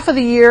half of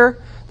the year,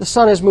 the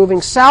sun is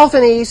moving south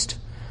and east.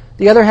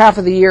 The other half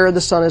of the year,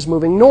 the sun is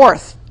moving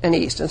north and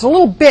east. It's a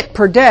little bit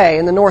per day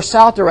in the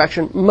north-south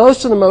direction.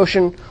 Most of the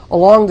motion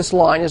along this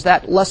line is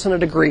that less than a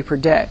degree per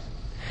day.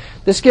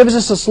 This gives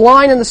us this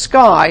line in the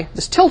sky,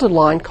 this tilted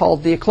line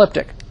called the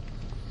ecliptic.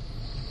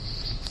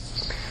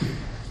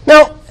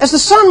 Now, as the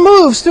sun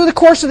moves through the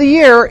course of the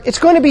year, it's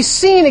going to be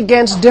seen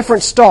against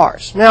different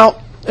stars.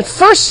 Now, at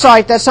first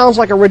sight, that sounds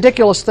like a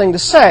ridiculous thing to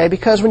say,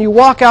 because when you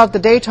walk out the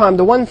daytime,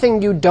 the one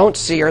thing you don't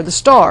see are the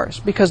stars,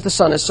 because the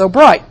sun is so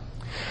bright.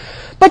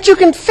 But you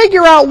can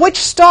figure out which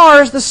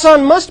stars the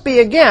sun must be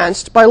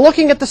against by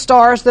looking at the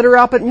stars that are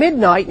up at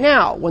midnight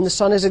now, when the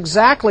sun is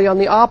exactly on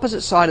the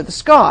opposite side of the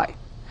sky.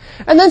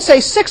 And then say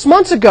 6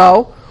 months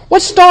ago,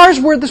 what stars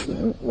were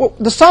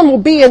the sun will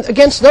be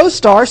against those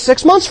stars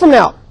 6 months from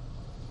now.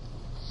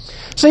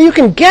 So you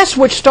can guess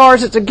which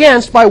stars it's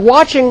against by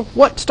watching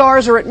what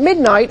stars are at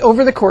midnight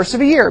over the course of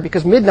a year,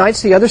 because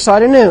midnight's the other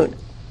side of noon.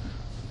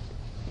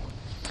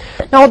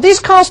 Now, these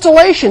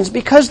constellations,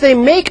 because they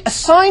make a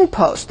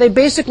signpost, they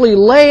basically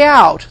lay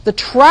out the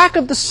track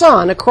of the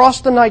sun across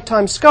the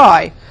nighttime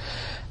sky,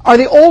 are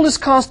the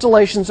oldest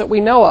constellations that we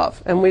know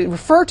of. And we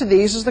refer to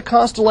these as the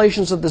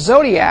constellations of the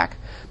zodiac,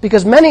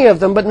 because many of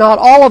them, but not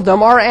all of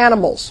them, are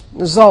animals.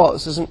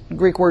 Zoos is a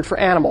Greek word for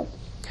animal.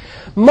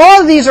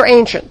 More of these are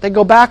ancient. They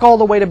go back all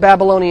the way to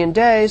Babylonian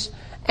days,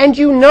 and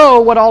you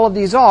know what all of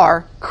these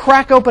are.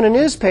 Crack open a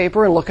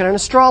newspaper and look at an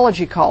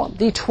astrology column.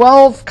 The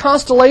 12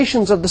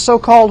 constellations of the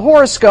so-called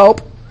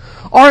horoscope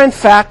are in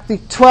fact the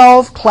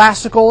 12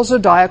 classical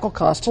zodiacal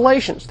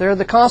constellations. They're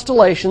the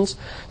constellations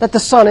that the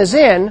sun is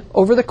in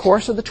over the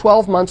course of the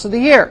 12 months of the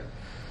year.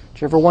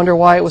 Did you ever wonder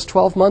why it was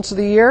 12 months of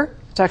the year?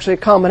 It's actually a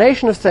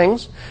combination of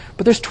things,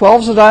 but there's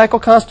 12 zodiacal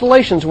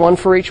constellations, one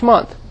for each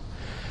month.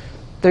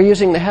 They're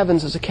using the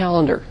heavens as a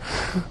calendar.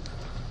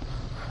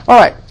 All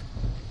right.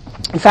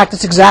 In fact,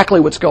 that's exactly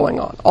what's going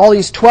on. All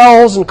these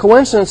 12s and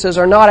coincidences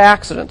are not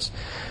accidents.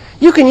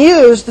 You can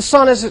use the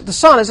sun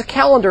as a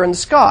calendar in the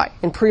sky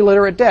in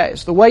pre-literate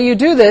days. The way you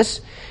do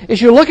this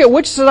is you look at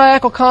which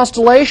zodiacal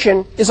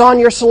constellation is on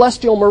your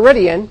celestial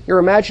meridian, your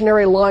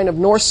imaginary line of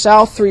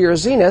north-south through your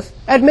zenith,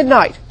 at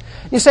midnight.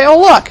 You say,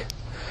 oh, look,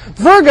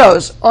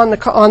 Virgo's on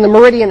the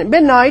meridian at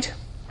midnight.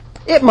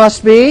 It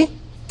must be,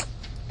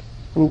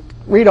 and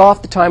read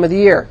off the time of the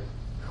year.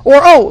 Or,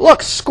 oh,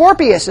 look,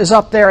 Scorpius is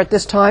up there at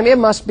this time. It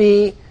must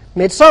be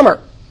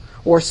midsummer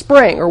or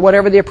spring or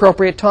whatever the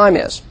appropriate time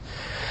is.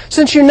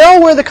 Since you know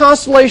where the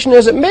constellation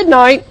is at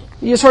midnight,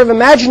 you sort of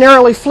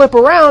imaginarily flip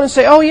around and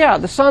say, oh, yeah,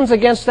 the sun's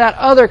against that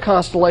other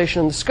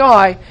constellation in the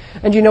sky,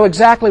 and you know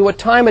exactly what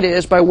time it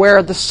is by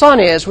where the sun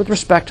is with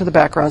respect to the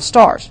background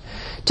stars.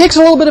 It takes a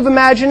little bit of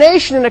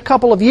imagination and a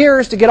couple of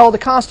years to get all the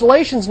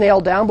constellations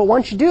nailed down, but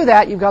once you do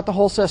that, you've got the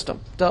whole system.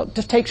 It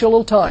just takes you a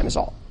little time is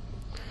all.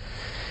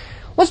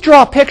 Let's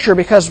draw a picture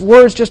because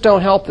words just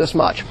don't help this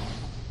much.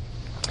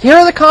 Here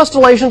are the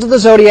constellations of the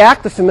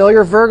zodiac, the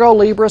familiar Virgo,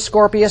 Libra,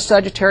 Scorpius,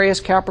 Sagittarius,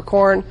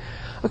 Capricorn,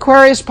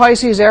 Aquarius,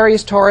 Pisces,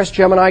 Aries, Taurus,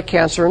 Gemini,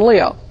 Cancer, and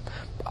Leo.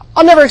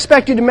 I'll never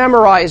expect you to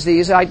memorize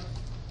these. I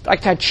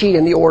kind of cheat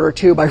in the order,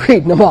 too, by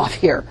reading them off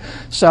here.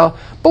 But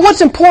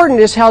what's important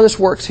is how this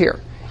works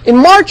here. In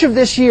March of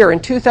this year, in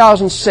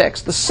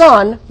 2006, the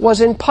Sun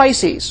was in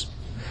Pisces.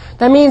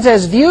 That means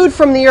as viewed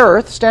from the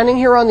Earth, standing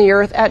here on the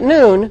Earth at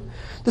noon,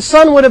 the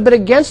Sun would have been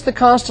against the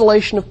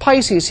constellation of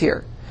Pisces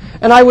here.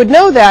 And I would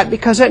know that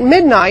because at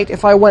midnight,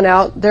 if I went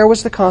out, there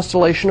was the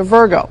constellation of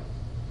Virgo.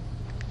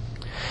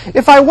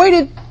 If I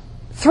waited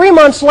 3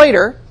 months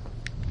later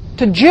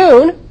to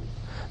June,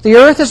 the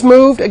Earth has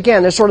moved,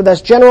 again, there's sort of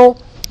this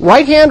general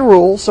right-hand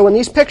rule. So in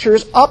these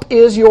pictures, up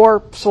is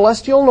your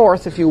celestial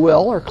north, if you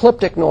will, or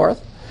ecliptic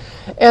north.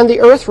 And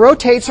the Earth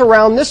rotates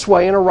around this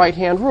way in a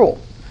right-hand rule.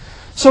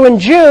 So in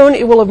June,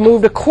 it will have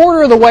moved a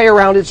quarter of the way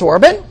around its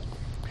orbit.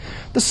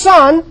 The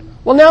Sun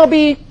will now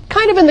be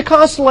kind of in the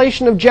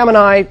constellation of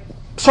Gemini,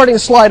 starting to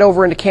slide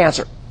over into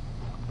Cancer.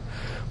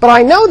 But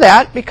I know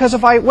that because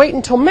if I wait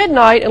until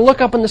midnight and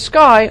look up in the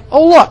sky,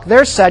 oh look,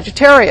 there's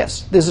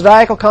Sagittarius, the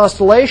zodiacal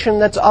constellation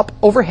that's up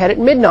overhead at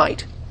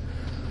midnight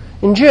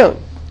in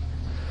June.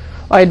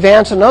 I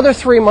advance another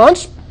 3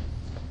 months.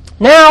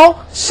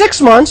 Now, 6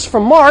 months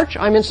from March,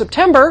 I'm in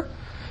September,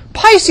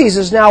 Pisces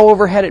is now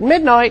overhead at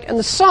midnight, and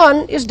the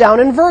Sun is down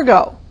in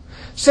Virgo.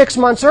 6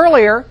 months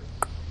earlier,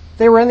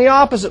 they were in the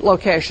opposite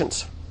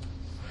locations.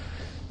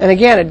 And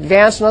again,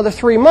 advance another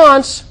 3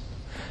 months.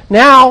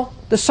 Now,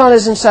 the Sun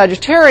is in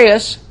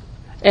Sagittarius,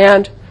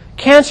 and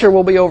Cancer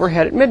will be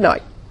overhead at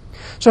midnight.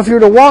 So if you were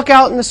to walk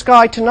out in the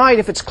sky tonight,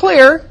 if it's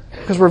clear,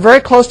 because we're very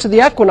close to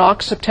the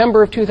equinox,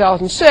 September of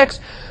 2006,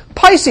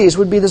 Pisces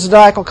would be the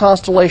zodiacal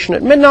constellation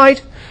at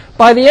midnight.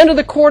 By the end of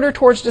the quarter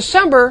towards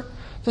December,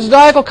 the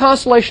zodiacal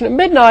constellation at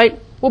midnight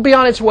will be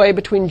on its way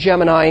between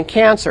Gemini and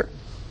Cancer.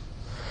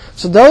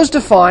 So those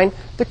define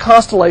the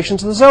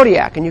constellations of the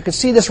zodiac. And you can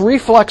see this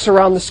reflex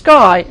around the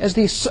sky as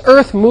the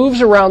Earth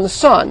moves around the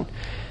Sun.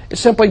 It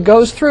simply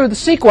goes through the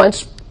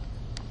sequence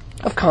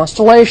of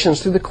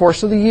constellations through the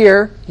course of the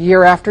year,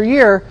 year after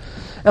year,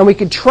 and we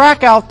could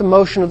track out the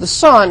motion of the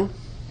Sun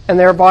and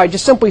thereby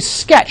just simply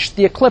sketch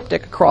the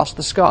ecliptic across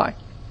the sky.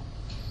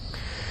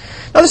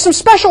 Now there's some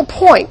special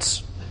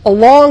points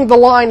along the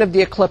line of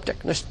the ecliptic.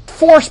 There's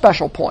 4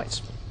 special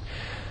points.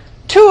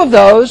 2 of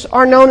those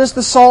are known as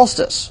the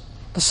solstice.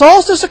 The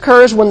solstice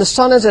occurs when the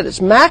Sun is at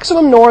its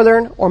maximum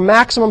northern or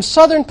maximum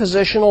southern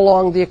position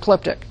along the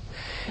ecliptic.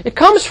 It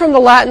comes from the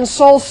Latin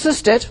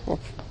solstistit,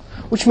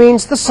 which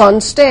means the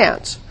Sun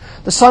stands.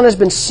 The Sun has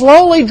been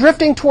slowly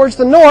drifting towards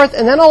the north,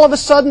 and then all of a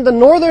sudden the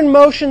northern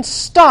motion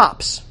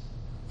stops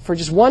for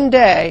just one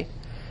day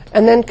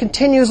and then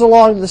continues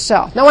along to the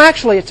south. Now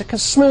actually it's a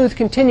smooth,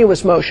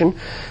 continuous motion,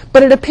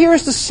 but it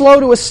appears to slow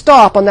to a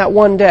stop on that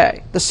one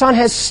day. The Sun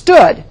has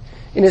stood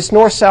in its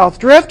north-south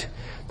drift.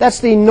 That's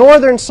the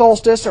northern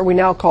solstice, or we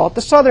now call it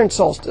the southern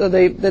solstice,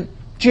 the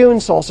June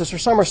solstice or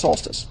summer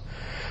solstice.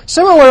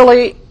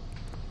 Similarly,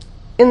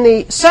 in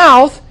the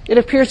south, it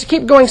appears to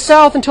keep going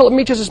south until it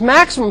reaches its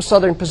maximum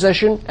southern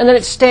position, and then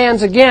it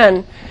stands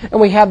again, and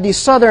we have the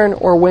southern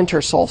or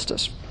winter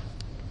solstice.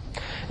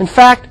 In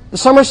fact, the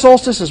summer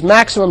solstice is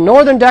maximum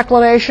northern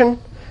declination,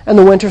 and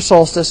the winter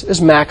solstice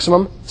is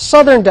maximum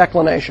southern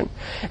declination.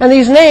 And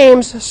these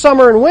names,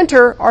 summer and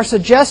winter, are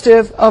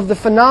suggestive of the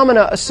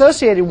phenomena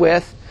associated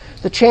with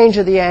the change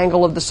of the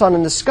angle of the Sun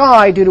in the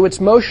sky due to its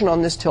motion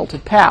on this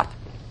tilted path.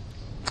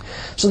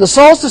 So the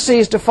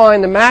solstices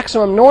define the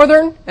maximum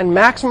northern and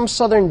maximum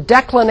southern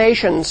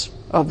declinations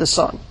of the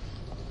Sun.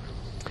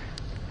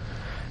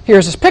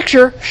 Here's this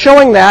picture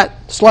showing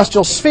that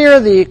celestial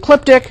sphere, the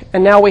ecliptic,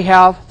 and now we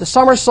have the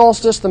summer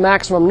solstice, the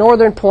maximum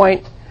northern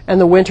point,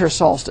 and the winter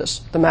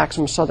solstice, the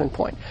maximum southern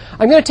point.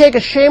 I'm going to take a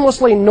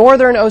shamelessly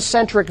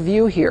northern-ocentric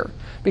view here,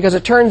 because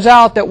it turns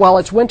out that while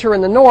it's winter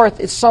in the north,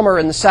 it's summer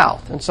in the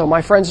south. And so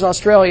my friends in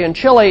Australia and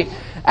Chile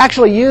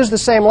actually use the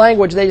same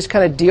language, they just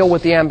kind of deal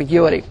with the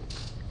ambiguity.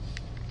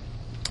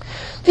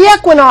 The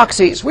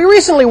equinoxes. We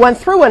recently went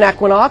through an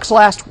equinox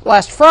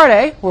last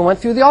Friday. We went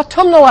through the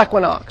autumnal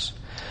equinox.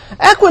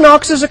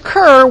 Equinoxes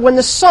occur when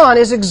the Sun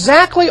is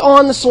exactly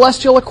on the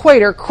celestial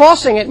equator,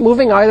 crossing it,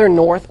 moving either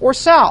north or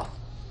south.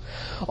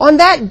 On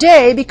that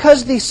day,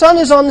 because the Sun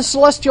is on the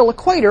celestial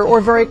equator, or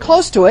very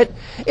close to it,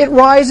 it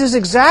rises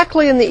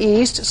exactly in the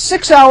east,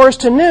 6 hours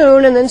to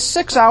noon, and then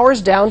 6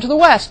 hours down to the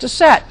west to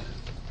set.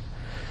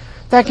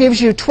 That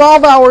gives you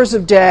 12 hours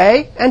of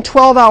day and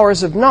 12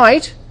 hours of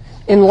night.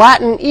 In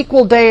Latin,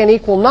 equal day and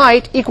equal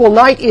night. Equal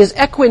night is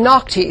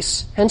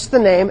equinoctis, hence the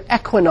name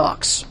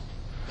equinox.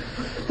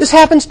 This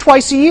happens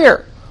twice a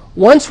year.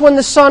 Once when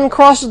the Sun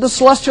crosses the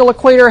celestial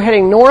equator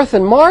heading north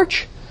in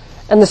March,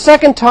 and the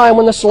second time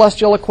when the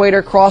celestial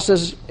equator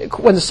crosses,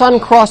 when the Sun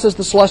crosses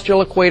the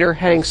celestial equator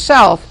heading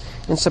south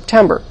in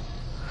September.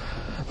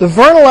 The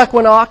vernal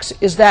equinox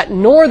is that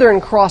northern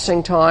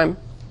crossing time,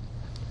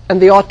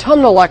 and the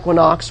autumnal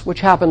equinox,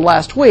 which happened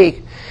last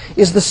week,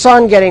 is the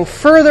Sun getting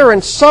further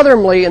and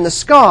southerly in the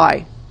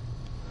sky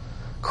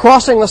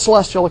crossing the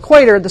celestial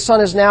equator,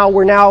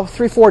 we're now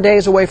 3-4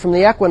 days away from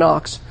the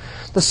equinox.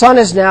 The sun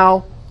is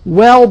now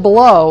well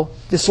below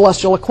the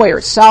celestial equator.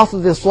 It's south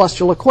of the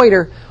celestial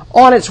equator,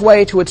 on its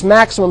way to its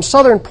maximum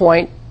southern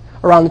point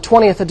around the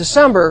 20th of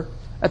December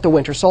at the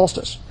winter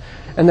solstice.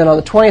 And then on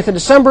the 20th of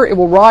December, it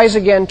will rise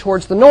again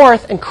towards the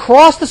north and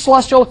cross the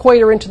celestial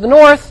equator into the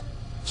north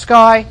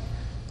sky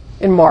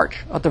in March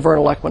at the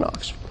vernal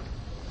equinox.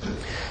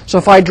 So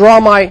if I draw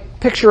my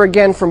picture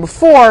again from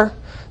before,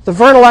 the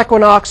vernal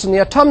equinox and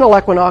the autumnal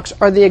equinox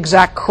are the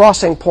exact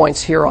crossing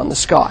points here on the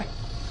sky.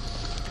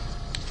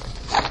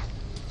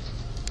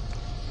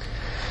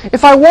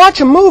 If I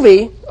watch a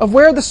movie of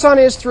where the sun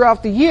is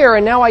throughout the year,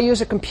 and now I use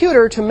a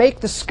computer to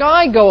make the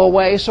sky go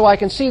away so I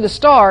can see the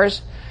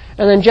stars,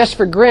 and then just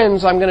for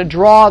grins, I'm going to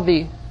draw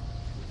the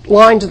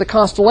lines of the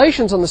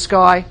constellations on the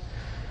sky,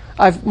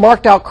 I've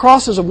marked out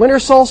crosses of winter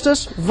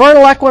solstice,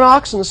 vernal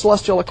equinox and the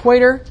celestial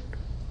equator,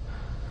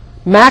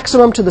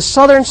 maximum to the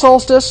southern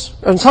solstice,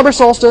 and summer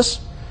solstice,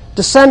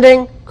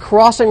 descending,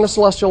 crossing the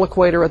celestial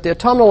equator at the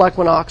autumnal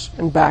equinox,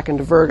 and back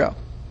into Virgo.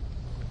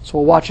 So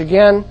we'll watch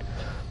again.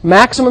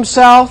 Maximum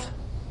south,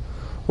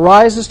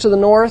 rises to the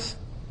north,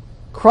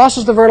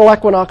 crosses the vernal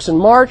equinox in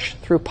March,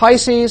 through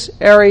Pisces,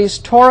 Aries,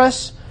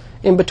 Taurus,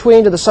 in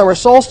between to the summer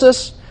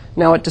solstice.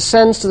 Now it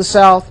descends to the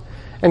south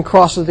and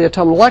crosses the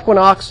autumnal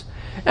equinox.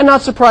 And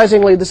not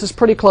surprisingly, this is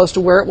pretty close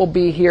to where it will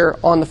be here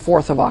on the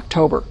 4th of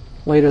October,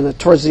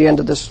 towards the end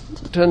of this,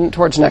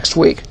 towards next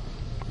week.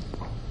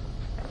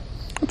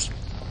 Oops.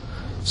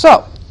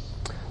 So,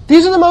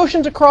 these are the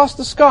motions across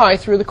the sky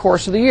through the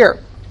course of the year.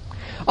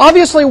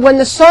 Obviously, when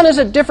the sun is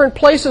at different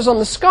places on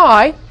the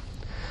sky,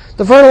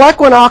 the vernal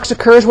equinox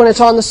occurs when it's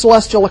on the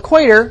celestial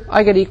equator.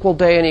 I get equal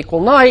day and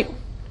equal night.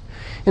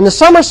 In the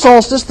summer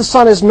solstice, the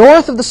sun is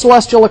north of the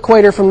celestial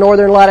equator from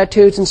northern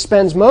latitudes and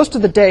spends most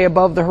of the day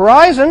above the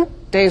horizon.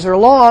 Days are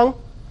long.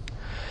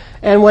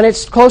 And when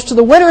it's close to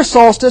the winter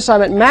solstice,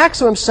 I'm at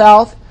maximum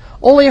south.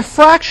 Only a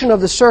fraction of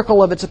the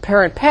circle of its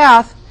apparent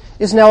path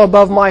is now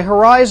above my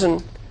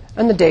horizon,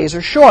 and the days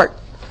are short.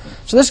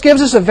 So this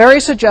gives us a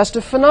very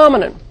suggestive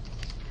phenomenon.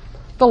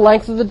 The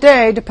length of the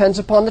day depends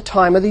upon the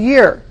time of the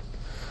year.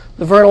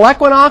 The vernal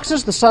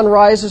equinoxes, the sun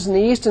rises in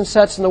the east and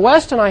sets in the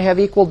west, and I have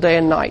equal day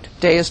and night.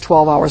 Day is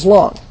 12 hours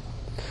long.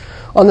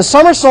 On the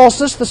summer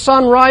solstice, the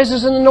sun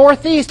rises in the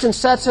northeast and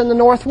sets in the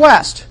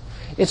northwest.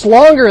 Day is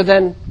longer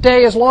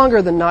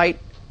than night.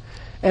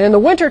 And in the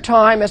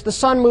wintertime, as the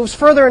sun moves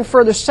further and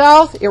further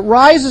south, it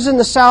rises in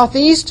the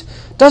southeast,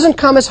 doesn't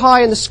come as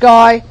high in the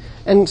sky,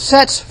 and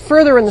sets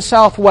further in the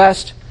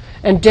southwest,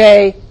 and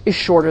day is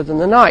shorter than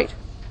the night.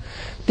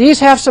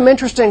 These have some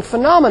interesting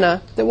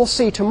phenomena that we'll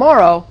see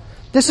tomorrow.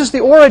 This is the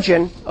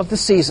origin of the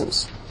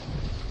seasons.